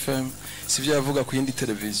Buja FM sivyo yavuga ku yindi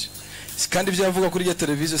televiziyo kandi ivyo yavuga kuri iyo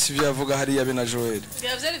televiziyo sivyo yavuga hari yabe na Joel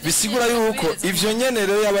bisigura yuko ivyo nyene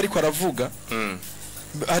rero yaba ariko aravuga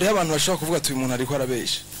hariho abantu bashaka kuvuga ati uyu muntu ariko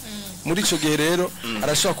arabesha muri ico gihe rero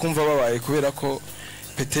arashaka kumva babaye kubera ko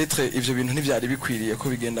peut-être ivyo bintu ntivyari bikwiriye ko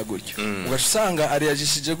bigenda gutyo ugasanga ari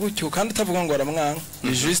yajishije gutyo kandi utavuga ngo aramwanka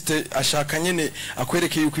ni juste ashaka nyene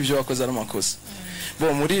akwereke yuko ivyo wakoze ari amakosa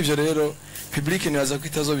bo muri ivyo rero public nibaza ko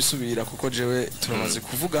itazobisubira kuko jewe turamaze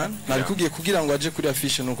kuvugana nabikugiye kugira ngo aje kuri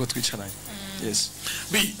affiche nuko twicaranye yes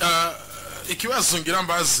bi ikibazo ngira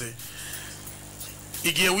mbaze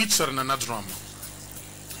igihe wicarana na drama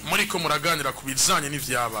muri ko muraganira kubizanye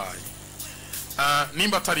n'ivyabaye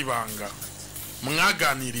nimba atari banga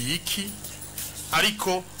mwaganiriye iki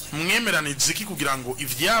ariko mwemeranije iki kugira ngo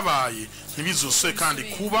ivyabaye nibizoswe kandi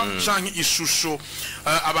kuba canke ishusho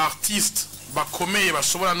abartiste bakomeye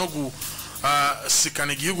bashobora no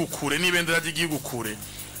gusikana igihugu kure n'ibendera ry'igihugu kure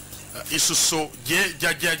ishusho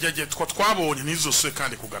twabonye nizoswe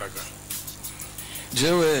kandi kugaragara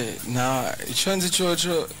jewe nta ico nzi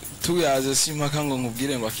coco tuyaze simpaka ngo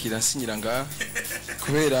nkubwire ngo akira sinyira ngaha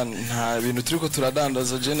kubera nta bintu turiko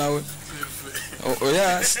turadandaza je nawe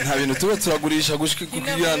oya nta bintu tuba turagurisha gushika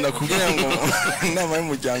kugirana kugira ngo inama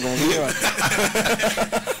y'umuryango mwiba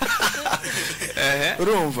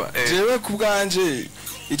urumva jewe kubwanje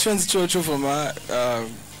ico nzi coco voma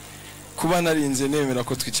kuba narinze nemera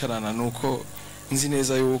ko twicarana nuko nzi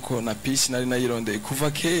neza yuko na peace nari nayirondeye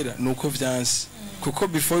kuva kera nuko vyanse kuko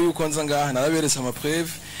before yuko nza ngaha naraberetse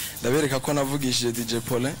amapreve ndabereka ko navugishije DJ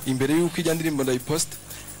Paulin imbere yuko ijya ndirimbo ndayipost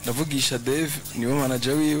ndavugisha Dave niwe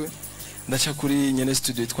manager wiwe ndaca kuri nyene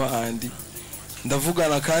studio twa Andy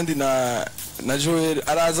ndavugana kandi na Joel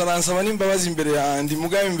araza aransaba nimbabazi imbere ya Andy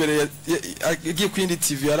mugabe imbere yagiye kwindi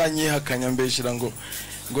TV aranyihakanya mbeshira ngo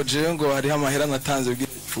jewe ngo hari amahera natanze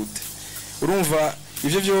bw'ifute urumva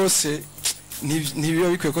ivyo byose ntibiba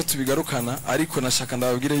bikwiye ko tubigarukana ariko nashaka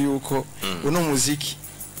ndababwire yuko uno muziki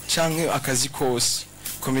canke akazi kose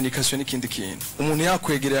communication ikindi kintu umuntu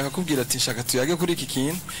yakwegereye akakubwira ati nshaka tuyage kuri iki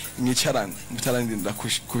kintu mwicarane bitarinda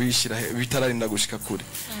kubishira bitarinda gushika kure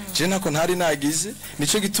je nako ntari nagize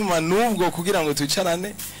nico gituma nubwo kugira ngo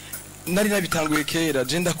twicarane nari nabitanguye kera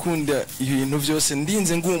je ndakunda ibintu byose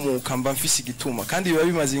ndinze ngumuka mba mfise igituma kandi biba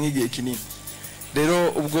bimaze nk'igihe kinini rero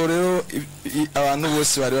ubwo rero abantu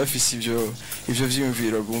bose bari bafise ivyo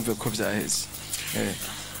vyiyumviro bumve ko byaheze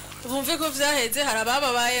bumve ko vyaheze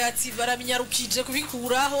harabababaye ati baraminyarukije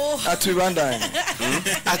kubikuraho atubandanye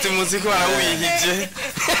ati muziko barawihije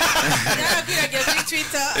yarakwiragiye kuri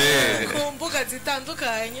Twitter ku mbuga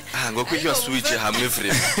zitandukanye ngo kwicyo switch hamwe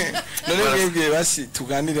vraiment none mwebwe basi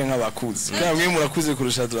tuganire nk'abakuzi kandi mwe murakuze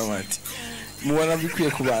kurusha Dramati mubona bikwiye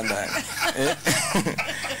kubandanya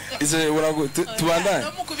izo urago tubandanye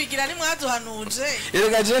no mukubigira ni mwaduhanuje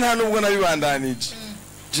erega je nta nubwo nabibandanije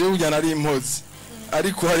je ujya nari impozi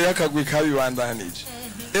ariko hari akagwi kabibandanije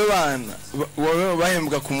ebana wowe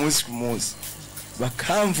bahembwa ku munsi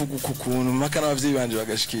bakamvuga ukuntu maka n'abavyeyi banje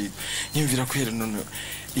bagashikira nyimvira kwera none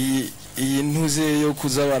iyi ntuze yo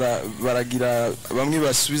kuza baragira bamwe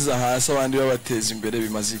basubiza hasi abandi babateza imbere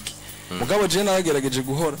bimaziki mugabo je naragerageje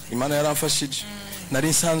guhora imana yaramfashije nari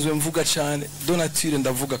nsanzwe mvuga cyane donature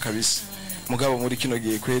ndavuga kabisa mugabo muri kino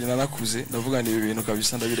gihe kweri nanakuze ndavuga ni ibintu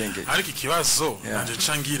kabisa ndabirengeye ariko ikibazo nanje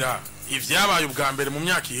cangira ivyabaye ubwa mbere mu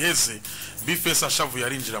myaka iheze Bifesa shavu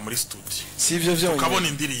yarinjira muri studio sivyo vyonyine ukabona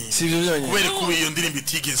indirimbo sivyo vyonyine kubera ko iyo ndirimbo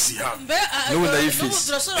itigeze iha n'ubu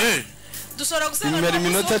ndayifise dusora gusana imara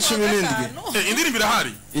iminota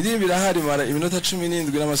 17 indirimbo irahari mara iminota 17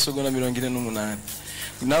 n'amasogonda 48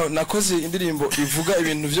 nakoze indirimbo ivuga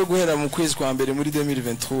ibintu byo guhera mu kwezi kwa mbere muri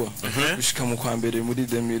 2023 gushika mu kwa mbere muri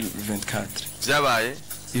 2024 byabaye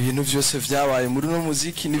ibintu byose vyabaye muri no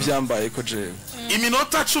muziki n'ivyambaye ko jewe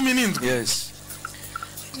iminota 17 yes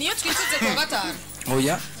niyo twiteze kwa gatanu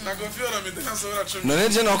oya none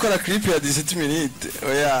je nakora clip ya 17 minutes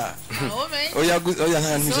oya oya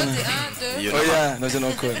navyo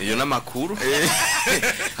nakora iyo namakuru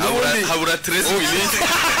habura 13 minutes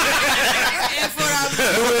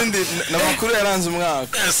n'ubundi namakuru yaranze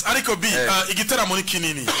umwaka yes ariko bi igiteramo ni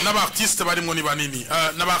kinini n'abartiste barimwo ni banini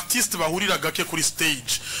n'abartiste bahurira gake kuri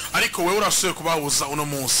stage ariko wewe urashoye kubahuza uno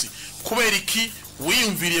munsi kubera iki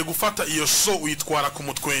wiyumviriye gufata iyo show uyitwara ku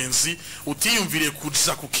mutwenzi utiyumviriye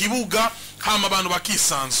kuza ku kibuga hama abantu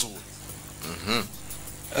bakisanzura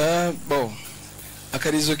bo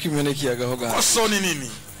akarizo kimene kiyagaho gaho ko so ni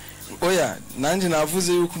nini oya nanje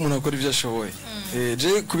navuze yuko umuntu akora ivyo ashoboye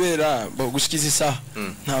je kubera gushikiza isaha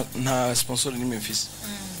nta sponsor ni Memphis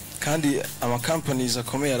kandi ama companies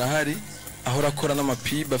akomeye arahari ahora akora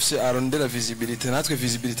n'amapi bafise arondera visibility natwe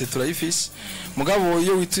visibility turayifise mugabo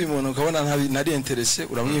iyo wituye umuntu ukabona ntari interesse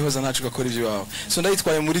uramwihoza ntacu gakora ivyo wawe so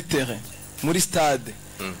ndayitwaye muri terrain muri stade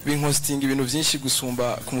binhosting ibintu byinshi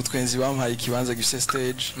gusumba ku mutwenzi bampaye ikibanza gifise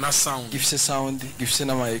stage na sound gifise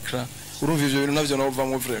n'ama ecran urumva ivyo bintu navyo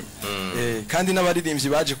nabuvamwe vraiment kandi n'abaririmbyi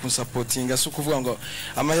baje kunsupportinga so kuvuga ngo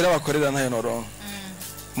amahera bakorera ntayo noronka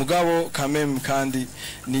mugabo kameme kandi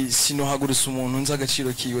ni sinohagurisa umuntu nza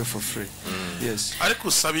agaciro kiwe for free yes ariko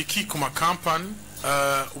usabiki ku ma company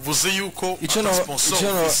uvuze yuko ico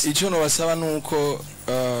no basaba nuko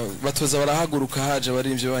batoza barahaguruka haje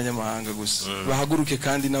abaririmbyi b'abanyamahanga gusa bahaguruke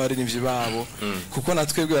kandi n'abaririmbyi babo kuko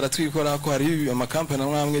natwebwe baratwikora ko hari ama company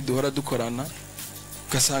amwe duhora dukorana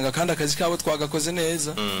ugasanga kandi akazi kabo twagakoze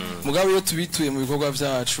neza mugabo iyo tubituye mu bikorwa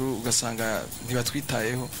byacu ugasanga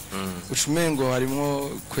ntibatwitayeho ucumengo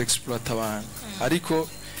harimo ku exploit abantu ariko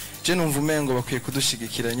je numva umengo bakwiye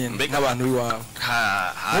kudushigikira nyene nk'abantu biwabo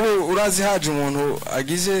urazi haje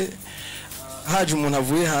umuntu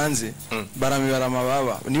avuye hanze baramibara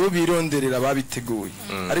amababa nibo bironderera babiteguye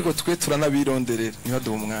ariko twe turanabironderera niba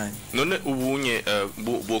duha umwanya none ubunye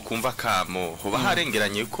bo kumva kamo hoba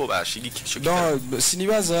harengeranye ko bashigikira ico gitabo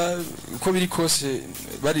sinibaza uko biri kose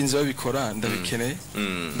barinze babikora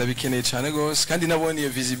ndabikeneye cyane gose kandi nabone iyo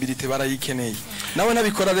visibility barayikeneye nawe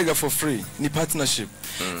nabikora rega for free ni partnership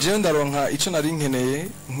je ndaronka ico nari nkeneye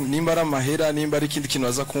nimba ari amahera nimba ari ikindi kintu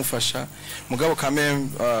baza kumfasha mugabo kameme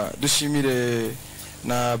dushimire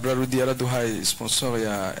na Brarudi yaraduhaye sponsor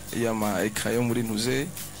ya ma ecran yo muri ntuze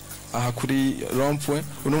aha kuri Rompwe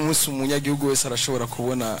uno munsi umunyagihugu wese arashobora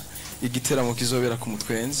kubona igiteramo kizobera ku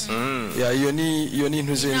mutwenzi iyo ni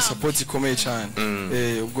ntuze ni support ikomeye cyane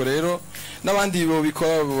ubwo rero nabandi bo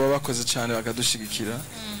bikora bakoze cyane bakadushigikira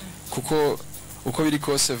kuko uko biri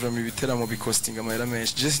kose vraiment ibiteramo bicosting amahera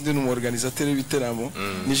menshi je sindi n'umu organisateur w'ibiteramo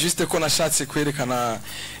ni juste ko nashatse kwerekana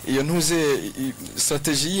iyo ntuze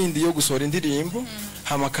strategy yindi yo gusohora indirimbo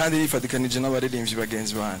hama kandi yifadikanije n'abaririmbyi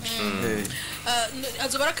bagenzi banje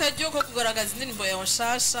azobaraka ryo ko kugaragaza indirimbo ya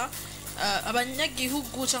nshasha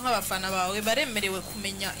abanyagihugu canke abafana bawe baremerewe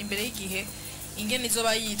kumenya imbere y'igihe ingene izo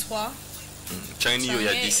bayitwa canke niyo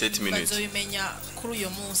ya 17 minutes bazobimenya kuri uyo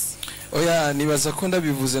munsi oya nibaza ko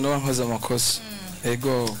ndabivuze no bankoza amakosa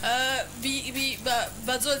ego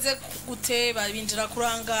bazoze gute babinjira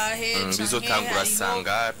kurangahe bizotangura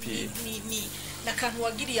sangapi ni nakantu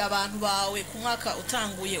wagiriye abantu bawe ku mwaka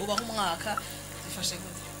utanguye ubaho umwaka bifashe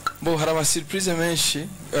gute bo hari ama surprise menshi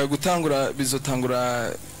gutangura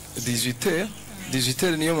bizotangura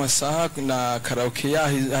 18h niyo masaha na karaoke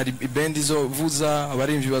hari band izovuza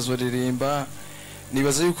abarimvyi bazoririmba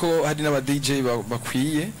nibaza yuko hari n'aba DJ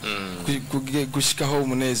bakwiye gushikaho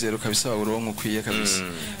umunezero kabisa uronko ukwiye kabisa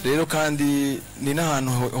rero kandi ni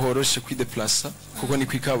nahantu horoshe kwideplacer kuko ni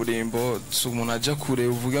kwikaburimbo so umuntu aja kure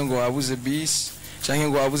uvuge ngo wabuze bus canke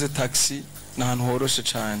ngo wabuze taxi nahantu horoshe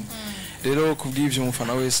cyane rero kubw'ivyo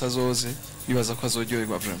umufana wese azoze bibaza ko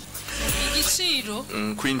azoryoherwa vraiment igiciro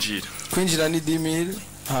kwinjira ni 10000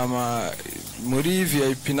 hama muri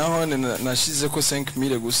VIP naho nashize ko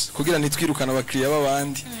 5000 gusa kugira ntitwirukana abakiriya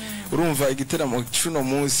babandi urumva igiteramo cuno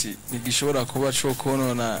munsi nigishobora kuba cyo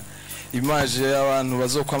konona image y'abantu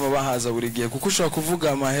bazokwama bahaza buri gihe kuko ushobora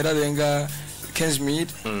kuvuga amahera arenga 15000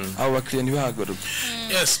 abo bakiriya ntibahagaruka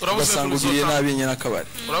yes uravuze ko bizotangura nabinya nakabari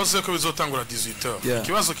uravuze ko bizotangura 18h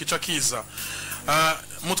ikibazo kica kiza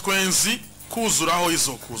mutwenzi kuzuraho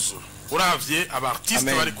izokuzura uravye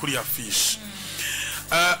abartiste bari kuri affiche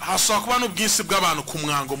hashobora kuba n'ubwinshi bw'abantu ku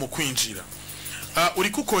mwango mu kwinjira uri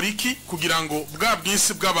gukora iki kugira ngo bwa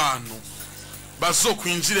bwinshi bw'abantu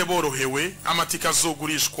bazokwinjire borohewe amatika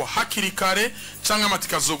azogurishwa hakiri kare cyangwa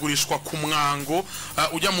amatika azogurishwa ku mwango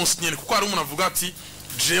ujya munsi nyene kuko hari umuntu avuga ati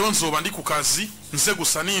jewe nzoba ndi ku kazi nze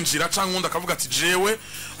gusa ninjira cyangwa undi akavuga ati jewe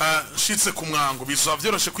shitse ku mwango bizaba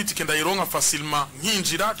byoroshe kwitike ndayironka facilement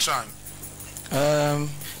nkinjira cyane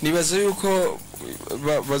nibaza yuko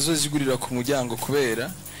bazozigurira ku muryango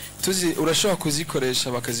kubera tuzi urashobora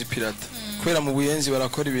kuzikoresha bakazipirata kubera mu buyenzi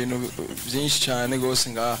barakora ibintu byinshi cyane gose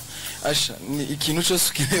ngaha asha ni ikintu cyose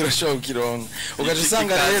ukeneye urashobora kukironka ugaje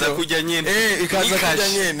usanga rero ikaza kujya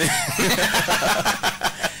nyene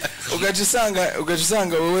ugaje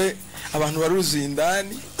usanga wowe abantu baruzuye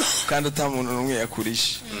indani kandi atamuntu numwe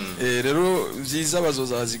yakurisha rero byiza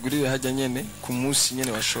bazoza bazigurire hajya nyene ku munsi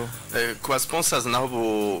nyene basho ku sponsors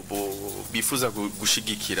naho bifuza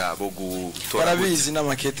gushigikira bo gutora barabizi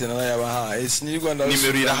n'amakete narayabaha ni Rwanda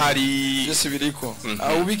nimero irahari byose biriko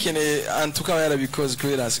aho bikeneye antuka yarabikoze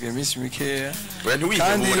kubera hasigaye iminsi mikeya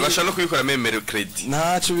kandi bashaka no kubikora memero credit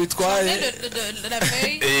ntaco bitwaye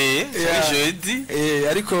jeudi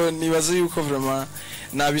ariko nibaze yuko vraiment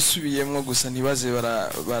nabisubiyemwo gusa ntibaze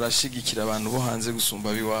barashigikira abantu bo hanze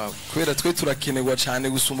gusumba biwabo kubera twe turakenerwa cyane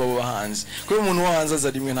gusumba abo bahanze kubera umuntu wo hanze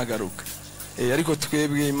aza rimwe ntagaruka ariko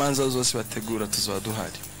twebwe imanza zose bategura tuzoba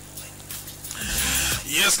duhari.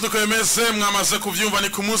 Yes, nuko yemeze mwamaze kuvyumva ni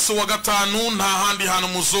ku munsi wa gatanu nta handi hano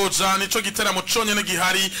muzoja nico giteramo conyene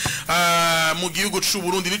gihari mu gihugu c'u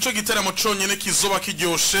Burundi nico giteramo conyene kizoba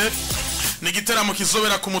kiryoshe ni giteramo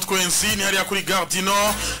kizobera ku mutwenzi ni hariya kuri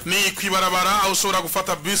Gardino ni kwibarabara aho ushobora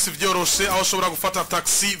gufata bus vyoroshe aho ushobora gufata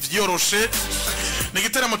taxi vyoroshe ni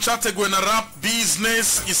giteramo cyateguwe na Rap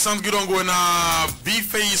Business isanzwe irongowe na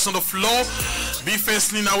B-Face on the floor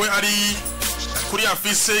B-Face ni nawe ari kuri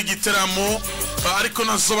afise igiteramo ariko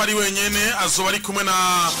nazoba ari wenyene azoba ari kumwe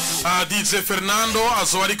na DJ Fernando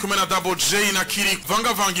azoba ari kumwe na Double J na Kiri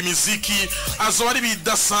vanga imiziki azoba ari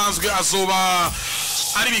bidasanzwe azoba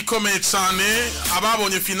ari bikomeye cyane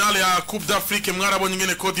ababonye finale ya Coupe d'Afrique mwarabonye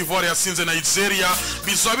ngene Cote d'Ivoire yasinze Nigeria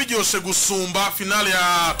bizoba biryoshe gusumba finale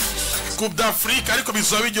ya Coupe d'Afrique ariko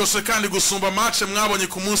bizoba biryoshe kandi gusumba match mwabonye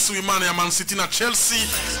ku munsi w'Imana ya Man City na Chelsea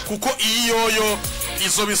kuko iyoyo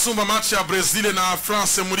izo bisumba match ya Brazil na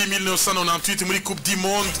France muri 1998 muri Coupe du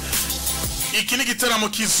Monde. Iki ni giteramo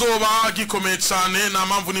kizoba gikomeye cyane na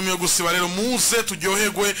mpamvu nimwe gusiba rero muze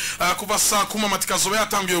turyoherwe kuva saa 10 amatika zoba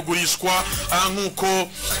yatangiye kugurishwa nkuko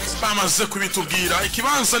bamaze kubitubwira.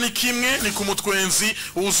 Ikibanza ni kimwe ni ku mutwenzi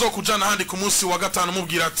uzo kujana handi ku munsi wa gatanu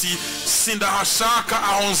mubwira ati sindahashaka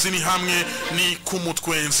aho nzi ni hamwe ni ku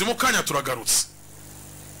mutwenzi. Mukanya turagarutse.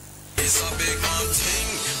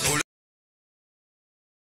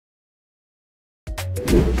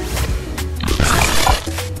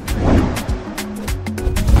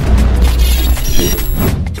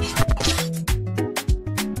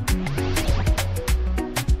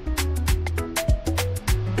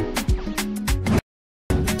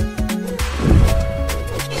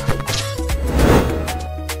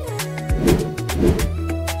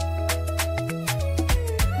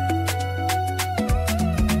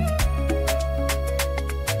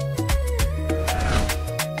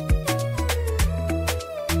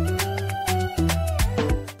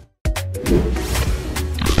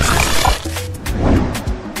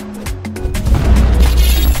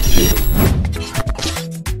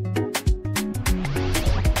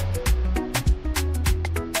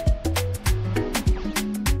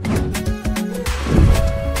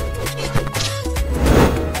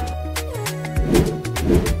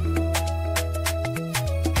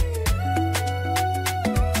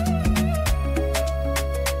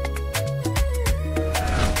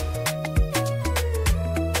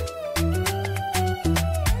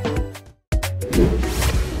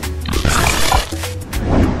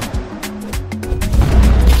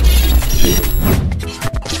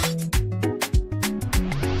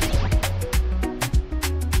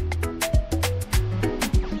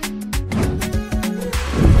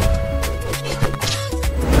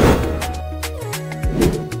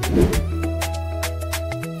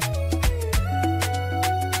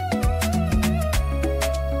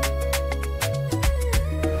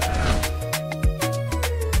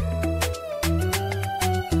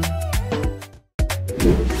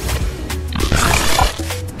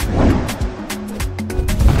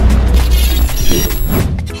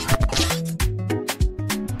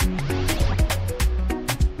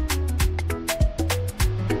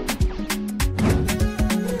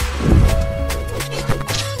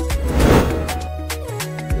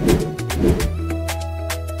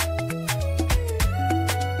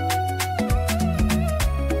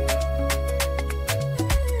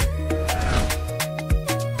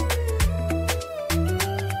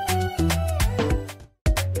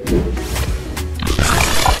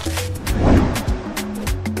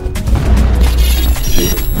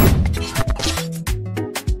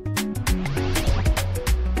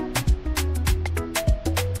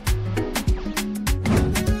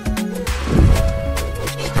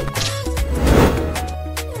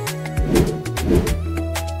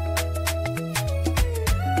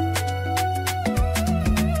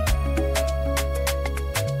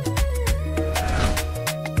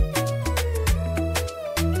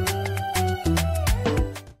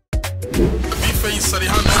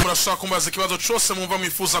 murashaka kumbaza ikibazo cyose mwumva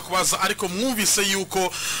mwifuza kubaza ariko mwumvise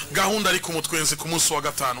yuko gahunda ari ku mutwenzi ku munsi wa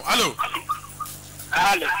gatanu. Allo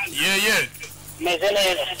ye meze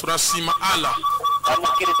neza turashima ala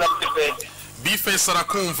amukiriza Bifes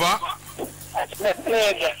arakumva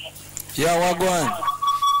neza ya wagwan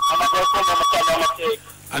amadokomba mutanga amateka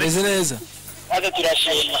ameze neza aje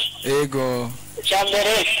turashima ego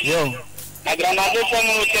cyambere yo nagira nanduko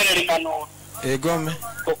mu buterera impanuro ego me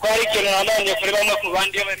kuko ari ikintu nanone kuri bamwe ku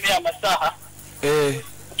bandi yo bemeye amasaha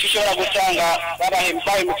ushobora gusanga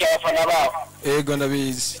babahimbaye mu cyafana babo ego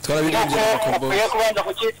ndabizi twarabirindira akombo yo kubanza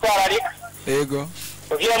kucyitwararika ego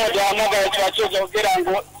kugira ngo duhamagare twacuze kugira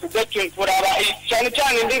ngo tuze turaba cyane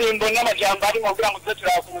cyane indirimbo n'amajambo arimo kugira ngo tuze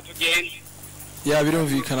turaba ukuntu tugenda ya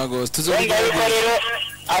birumvikana gose tuzongera rero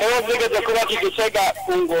ariho zigeze kuba kigicega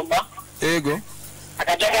ku ngoma ego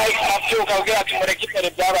akajagari karabyuka kugira ati mureke ipere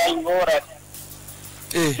byabaye ingorane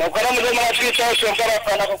nukora muze muratwica ushoboka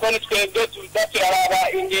abafana kuko nitwebwe tuza turaraba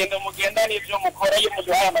ingendo mugenda n'ibyo mukora iyo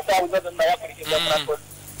muduhaye amasaha uzaza murayakurikiza murakoze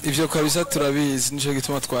ivyo kabisa turabizi nico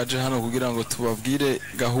gituma twaje hano kugira ngo tubabwire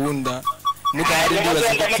gahunda mudahari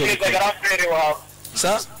ndibaza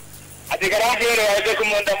sa ati garanfere waje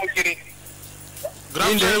kumunda mukirisi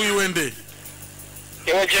Grande wiwende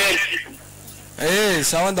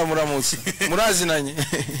sawa ndamuramutse murazinanye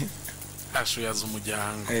asho yaza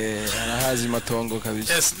umujyango arahazi matongo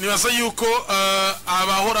kabisa yes nibaza yuko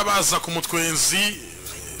abahora baza ku mutwenzi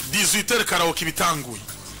 18h karaoke bitanguye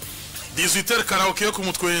 18h karaoke yo ku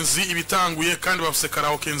mutwenzi ibitanguye kandi bafise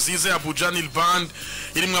karaoke nziza ya Buja Band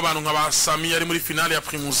irimo abantu nka Sami ari muri finale ya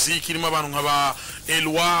Primusic irimo abantu nka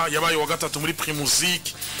Elwa yabaye wa gatatu muri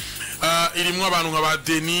Primusic irimo abantu nka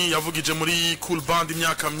Deni yavugije muri Cool Band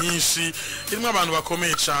imyaka myinshi irimo abantu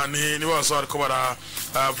bakomeye cyane nibo bazari ko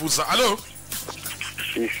baravuza. Allo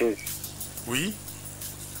oui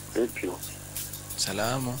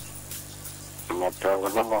salama Matango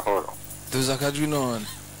n'amahoro duza kajwi none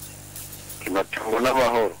Matango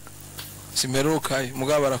n'amahoro simerukaye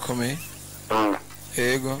mugabo barakomeye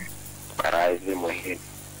ego barazi muhira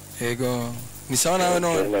ego ni sawa nawe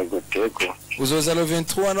none uzoza le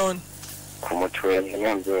 23 none ku mutwenzi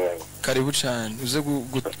nyanzo karibu cyane uze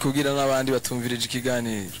kugira n'abandi batumvirije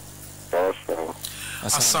ikiganiro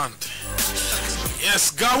asante.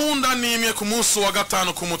 Yes, gahunda ni imwe ku munsi wa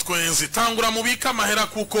gatanu ku mutwenzi tangura mubika amahera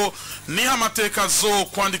kuko niho amateka zo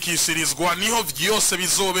kwandikishirizwa niho byose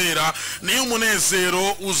bizobera niho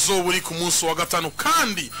umunezero uzoburi ku munsi wa gatanu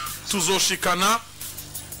kandi tuzoshikana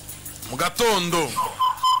mu gatondo.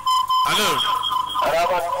 Allo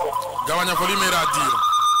gabanya volume radio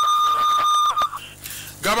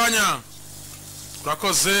gabanya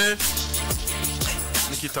urakoze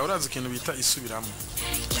nikita urazi ikintu bita isubiramo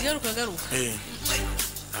garuka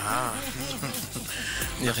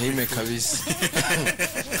yarime kabisa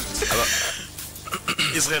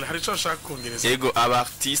Israel hari cyo shaka kongereza ego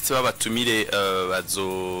abartiste babatumire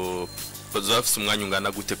bazofise umwanya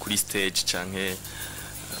ungana gute kuri stage canke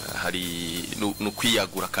hari no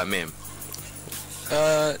kwiyagura kameme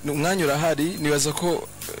umwanya urahari nibaza ko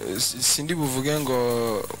sindi buvuge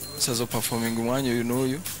ngo sazo performing umwanya uyu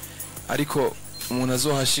n'uyu ariko umuntu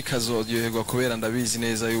azohashika azoryoherwa kubera ndabizi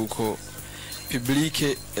neza yuko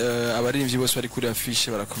public abarimvyi bose bari kuri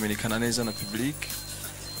affiche barakomunikana neza na public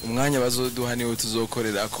umwanya bazoduha niwo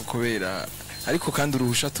tuzokorera ako kubera ariko kandi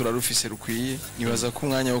uruhusha turarufise rukwiye nibaza ko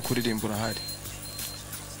umwanya wo kuririmba urahari.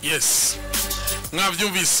 Yes,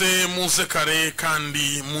 mwavyumvise muze kare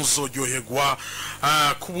kandi muzoryoherwa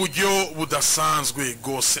ku buryo budasanzwe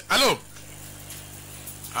gose. Allo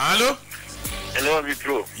hello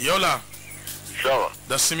mitro yola sawa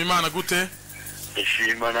dashima Imana gute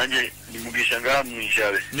ishima nanje nimugisha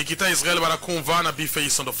ngaramwijabe Nikita Israel barakumva na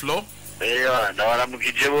Bface on the floor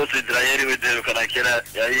ndabaramukije bose Israel wederukana kera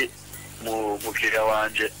yari mu mukiriya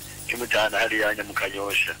wanje kimutana hari yanya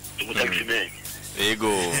mukanyosha umutaximenye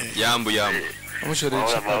ego yambu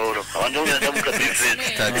umushoreke amahoro abantu ndamuka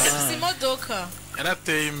Bface imodoka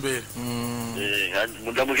yarateye imbere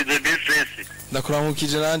ndamukize Bface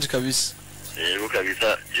ndakuramukije nanje kabisa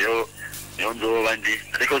kabisa jewe niyo nzoba ndi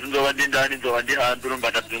ariko nzoba ndi ndani nzoba ndi hanze urumva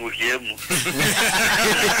ndazungukiyemo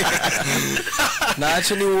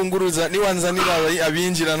naco niwunguruza niwanzanira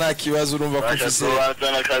abinjira nta kibazo urumva ko ufise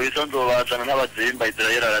nzobazana kabisa nzobazana n'abazimba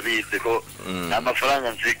Israel arabizi ko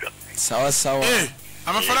n'amafaranga nziga sawa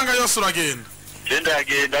amafaranga yose uragenda genda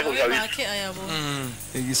yagenda ko kabisa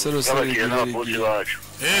igisoro wacu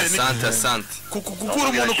asante kukura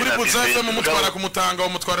umuntu kuri Buza FM umutwara kumutanga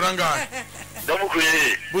umutwarira ngahe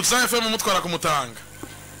ndamukuye Buza FM umutwara kumutanga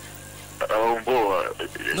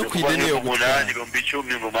no kwideni yo umunani ngo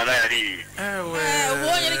mbicumi ngo mana yari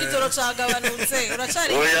ubonye n'igitoro cagabanutse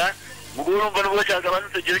uracari oya mugurumva nubwo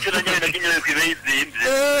cyagabanutse gihe cyo nanyene nakinyoye kwibeye izimvye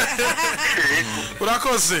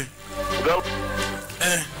urakoze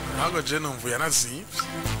ntabwo je numvuye nazimvye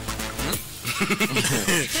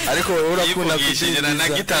ariko urakunda kugishira na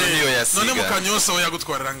gitano niyo yasiga none mukanyose we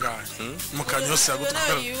yagutwarira ngahe mukanyose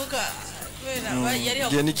yagutwarira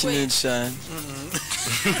gihe ni kinini cyane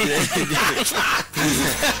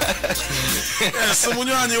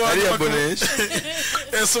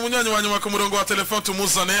umunywanyi wanyuma ku murongo wa telefone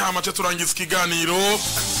tumuzane amace turangiza ikiganiro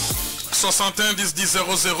 61 10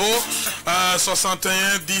 00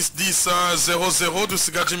 61 10 00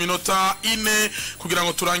 dusigaje iminota ine kugira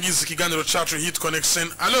ngo turangize ikiganiro cacu hit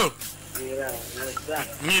connection. Allo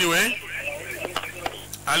mwiriwe.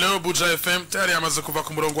 Allo Buja FM tayari yamaze kuva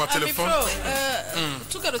ku murongo wa telefone.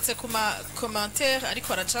 Tugarutse kuma commentaire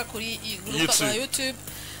ariko araca kuri groupe ya YouTube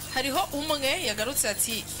hariho umwe yagarutse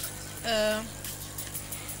ati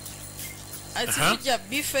ati burya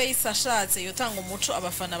B-Face ashatse yotanga umuco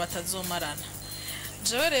abafana batazomarana.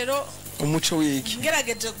 Jewe rero umuco wiki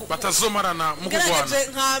ngerageje batazomarana mu kugwana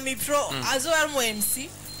ngerageje nka mipro azo ari mu MC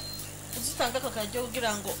uzutanga kakajyo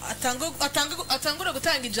kugira ngo atangure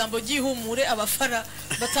gutanga ijambo ryihumure abafana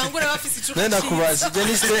batangure bafise icupa nenda kubaza je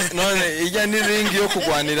ni stage none ijya ni ring yo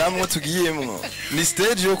kugwaniramwo tugiyemwo ni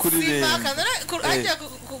stage yo kuririmba ajya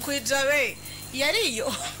kuijabe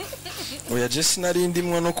yariyo oya je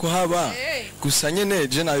sinarindimwo no kuhaba gusa nyene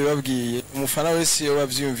je nabibabwiye umufana wese yo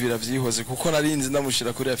bavyumvira vyihoze kuko narinzi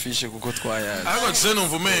ndamushira kuri afishe kuko twayaje ariko je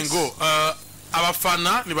numva umengo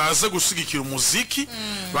abafana nibaze gushigikira umuziki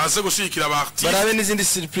baze gushigikira abartiste barabe n'izindi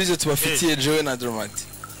surprise tubafitiye Joe na Dromati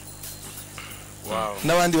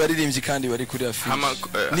n'abandi baririmbyi kandi bari kuri afishe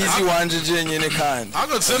nizi wanje je nyene kandi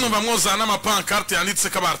ariko je numva mwozana amapancarte yanditse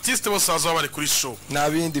ko abartiste bose bazaba bari kuri show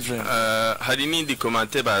nabindi vraiment hari nindi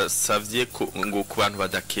commentaire basavye ngo ku bantu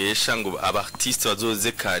badakesha ngo abartiste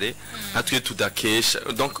bazoze kare natwe tudakesha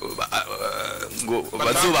donc ngo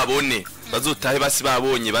bazobabone bazotahe basi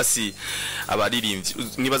babonye basi abaririmbyi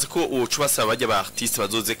nibaze ko uco basaba bajya ba artiste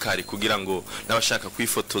bazoze kare kugira ngo nabashaka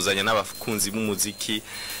kwifotozanya n'abakunzi b'umuziki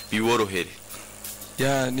biborohere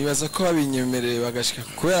ya nibaza ko babinyemereye bagashika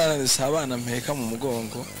kubera sabana mpeka mu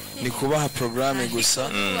mugongo ni kubaha programme gusa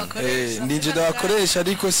ndinje ndabakoresha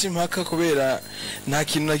ariko simpaka kubera nta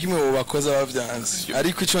kintu na kimwe bobakoza bavyanze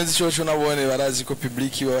ariko ico nzi cyo nabone barazi ko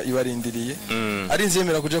public ibarindiriye ari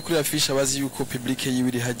nzemera kuja kuri afisha bazi yuko public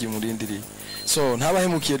yibiri haji murindiriye so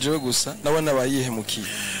ntabahemukiye jewe gusa nabona bayihemukiye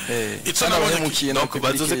nabahemukiye donc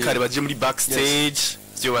bazoze kare baje muri backstage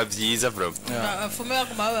byo bavyiza bro afume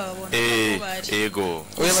baguma babona ego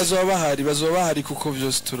oya bazoba bahari kuko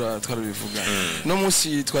byose turabivuga no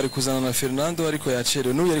munsi twari kuzana na Fernando ariko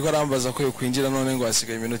yacerewe n'uyu ariko arambaza ko yo kwinjira none ngo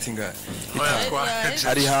asigaye iminota ingahe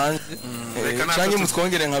ari hanze cyangwa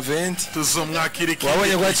mutwongere nka 20 tuzomwakira ikindi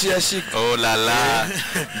wabonye ko aciye ashika oh la la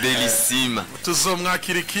delissima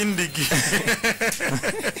tuzomwakira ikindi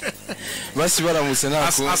basi baramutse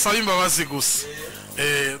nako asaba imbabazi gusa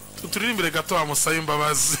turirimbire gato amusaba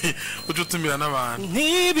imbabazi ujutumira n'abantu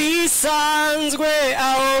ntibisanzwe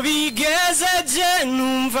aho bigezeje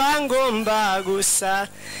numva ngomba gusa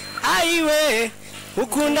ayiwe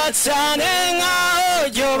ukunda cyane nkaho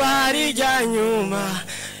ryo bari rya nyuma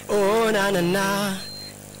oh na na na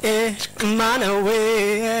mana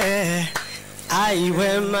we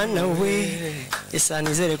ayiwe mana we esa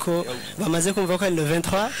nizere ko bamaze kumva ko ari le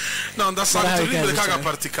 23 non ndasanga turirimbire kaga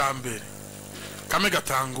parti ka mbere kame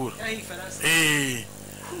gatangura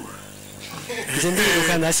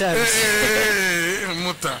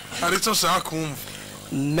muta arico nshaka kumva.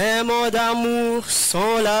 Mes mots d'amour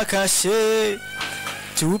sont là cachés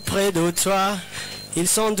tout près de toi, ils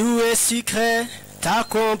sont doux et sucrés,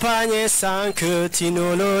 t'accompagner sans que tu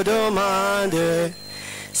ne le demandes.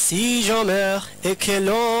 Si j'en meurs et que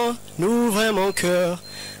l'on ouvre mon cœur,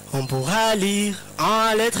 on pourra lire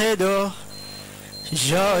en lettres d'or.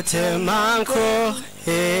 Je t'aime encore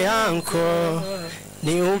et encore.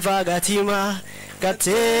 Niumva gatima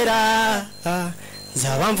gatera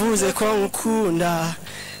zaba mvuze ko nkukunda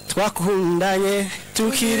twakundanye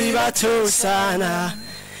tukiri bato sana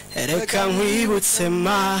reka nkwibutse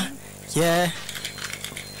ma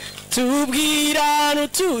tubwirana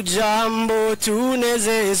utujambo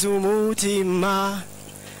tunezeza umutima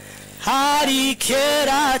hari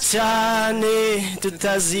kera cyane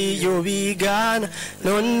tutaziyobigana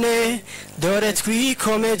none dore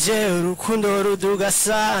twikomeje urukundo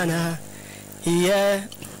rudugasana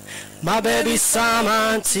my baby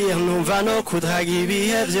samantir numva no kudraga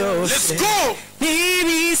ibihe byose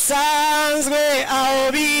ntibisanzwe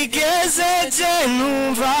aho bigezeje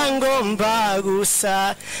numva ngomba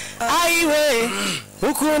gusa ayiwe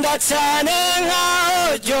ukunda cyane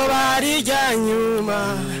nkaho ryo bari rya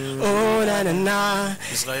nyuma oh na na na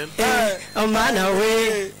Israel mana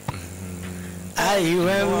we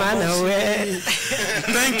ayiwe mana we.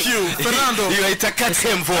 thank you Fernando iyo ita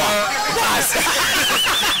quatrième fois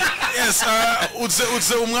yes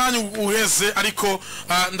uze umwanya uheze ariko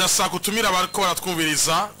ndasaka gutumira abariko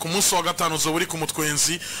baratwumviriza ku munsi wa gatanu zo buri ku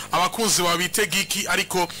mutwenzi abakunzi babite giki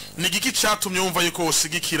ariko ni giki cyatumye wumva yuko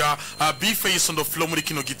usigikira B-Face on the floor muri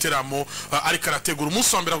kino giteramo ariko arategura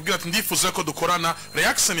umunsi wa mbere akubwira ati ndifuza ko dukorana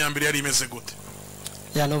reaction ya mbere yari imeze gute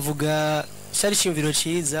yanovuga cyari cyumviro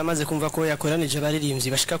cyiza amaze kumva ko yakoranije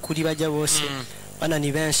abaririmbyi bashika kuri bajya bose bana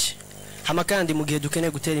ni benshi hama kandi mu gihe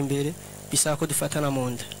dukeneye gutera imbere bisaba ko dufatana mu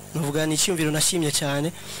nda nuvuga ni cyumviro nashimye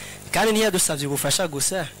cyane kandi ntiyadusavye ubufasha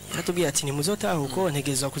gusa yaratubwiye ati ni muzotaha uko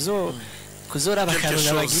ntegezwa kuzora abakantu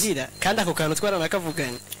nabagirira kandi ako kantu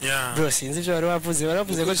twaranakavuganye bro sinzi ibyo waravuze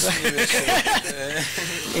ko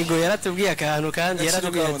ego yaratubwiye akantu kandi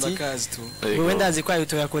yaratubwiye ati wowe ndazi ko ayo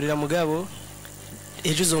tuyakorera mugabo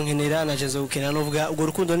ejo uzonkenera naje zokenera novuga ubwo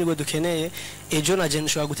rukundo nibwo dukeneye ejo naje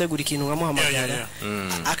nshobora gutegura ikintu nkamuhamagara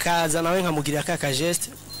akaza nawe nkamugirira ka geste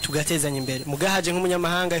tugatezanya imbere mugahaje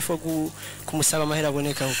nk'umunyamahanga ifo kumusaba amahera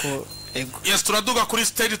aboneka uko ego yes turaduga kuri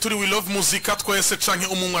stage turi we love muzika twese canke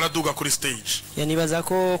umuntu araduga kuri stage yanibaza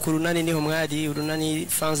ko kurunani niho mwari urunani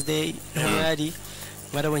fans day niho mwari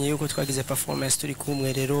mwarabonye yuko twagize performance turi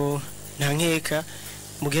kumwe rero nta nkeka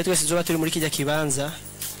mu gihe twese zoba turi muri kijya kibanza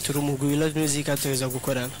turi umugwi we love music ateza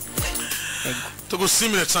gukorana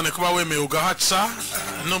tugusimire cyane kuba wemeye ugahaca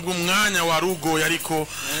nubwo umwanya wa rugo yariko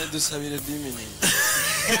dusabire 10 minutes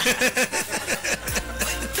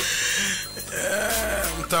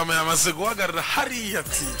mutama yamaze guhagarara hariya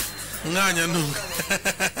ati mwanya nunga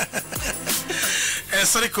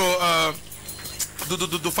ariko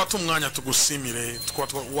dufata umwanya tugusimire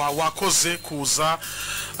wakoze kuza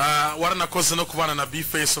waranakoze no kubana na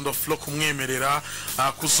B-Face on the floor kumwemerera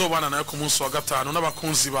kuzobana nayo ku munsi wa gatanu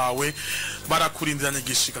n'abakunzi bawe barakurindiranye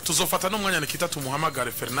gishika tuzofata n'umwanya nikita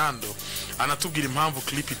tumuhamagare Fernando anatubwira impamvu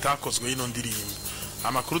clip itakozwe yino ndirimbo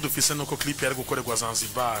amakuru dufise nuko clip yari gukorerwa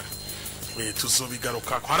Zanzibar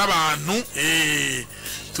tuzobigarukako hari abantu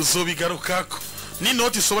tuzobigarukako ni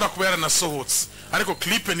noti isobora kuba yaranasohotse ariko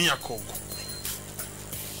clip ni yakogwa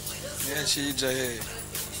yashije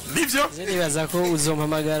nivyo nibaza ko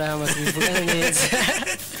uzompamagara amasubivugane neza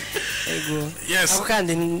ego yes ako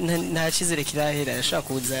kandi nta cyizere kirahera yashaka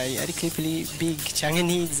kuza ari clip big canke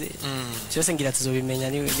ntize cyose ngira tuzobimenya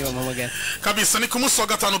niba mpamagara kabisa ni ku munsi wa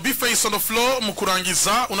gatanu B-Face on the floor mu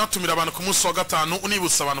kurangiza unatumira abantu ku munsi wa gatanu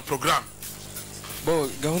unibutsa abantu program bo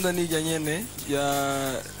gahunda nijya nyene ya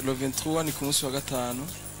le 23 ni ku munsi wa gatanu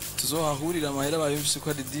tuzohahurira amahera bayumvise ko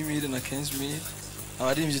ari 10000 na 15000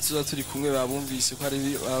 abaririmbyi tuza turi kumwe babumvise ko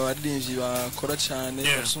ari abaririmbyi bakora cyane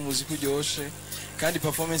bafite umuziki uryoshe kandi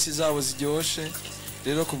performance zabo ziryoshe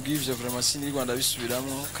rero kubw'ivyo vraiment sini Rwanda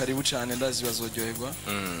bisubiramo karibu cyane ndazi bazoryoherwa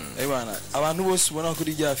bana abantu bose ubona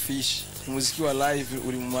kuri rya fish umuziki wa live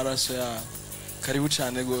uri mu maraso ya karibu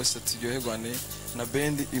cyane gose turyoherwane na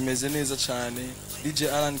band imeze neza cyane DJ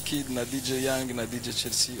Alan Kid na DJ Young na DJ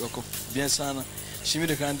Chelsea wako bien sana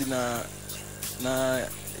shimire kandi na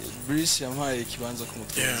Brice yampaye kibanza ku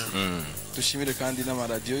mutwe dushimire kandi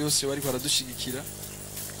n'amaradiyo yose bari baradushigikira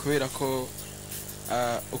kubera ko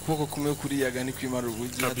ukuboko kumwe kuri yagani kwimara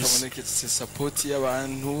ubugi hataboneketse support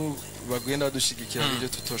y'abantu bagenda badushigikira ibyo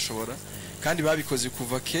tutoshobora kandi babikoze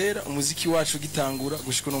kuva kera umuziki wacu gitangura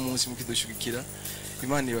gushika no munsi mukidushigikira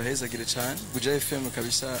Imana ibahezagire cyane Buja FM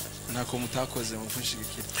kabisa ntako mutakoze mu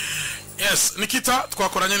kunshigikira yes Nikita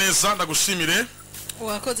twakoranye neza ndagushimire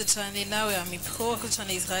wakoze cyane nawe Muriko wakoze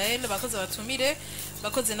cyane Israel bakoze batumire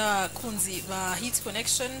bakoze n'abakunzi ba Hit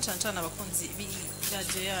Connection cyane abakunzi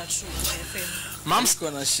b'iradio yacu FM Mamsko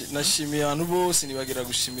nashimiye abantu bose nibagira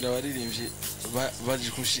gushimira abaririmbyi baje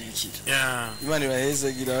kunshigikira Imana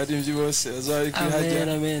ibahezagira abaririmbyi bose bazari kwihajya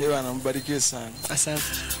Imana mubarikiye sana asante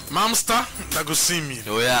Mamsta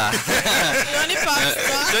ndagushimira oya ni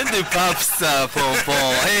pasta de papsta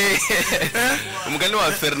pompon umugani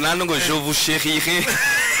wa Fernando ngo je vous chérirai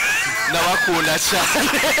ndabakunda cyane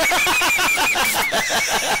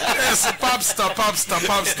yes papsta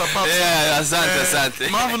asante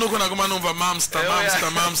mpamvu nuko naguma numva mamsta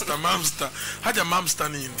hajya mamsta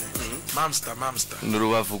ninde mamsta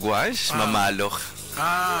n'urubavu rwaje mama alors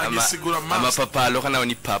gisigura mamsta amapapa alors nawe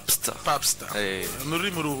ni papsta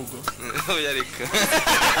nuri mu ruhugo yareka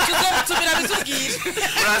tuzomutubira bitubwire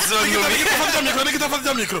Nikita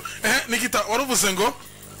fata mikro waruvuze ngo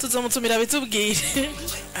tuzomutumira bitubwire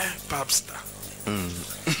Popstar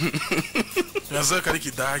yaza kari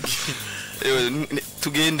kidagi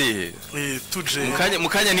tugende tuje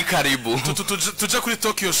mukanya ni karibu tuje kuri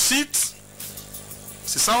Tokyo Seat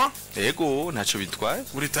si sawa yego ntaco bitwaye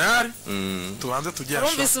uri tayari tubanze tujye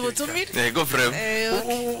urumvise ubutumire yego frem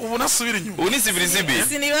ubu nasubira inyuma ubu ni zibi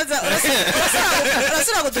sinibaza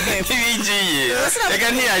urasura kudukweba ibingiye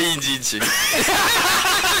reka ntiyayinjije iri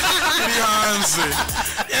hanze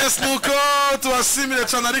yes nuko tubasimire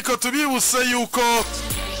cyane ariko tubibuse yuko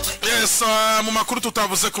yes mu makuru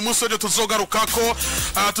tutavuze ku munsi w'ejo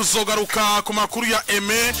tuzogaruka ku makuru ya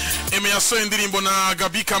Eme yasohoye indirimbo na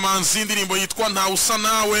Gabi Kamanzi indirimbo yitwa Nta Usa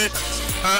Nawe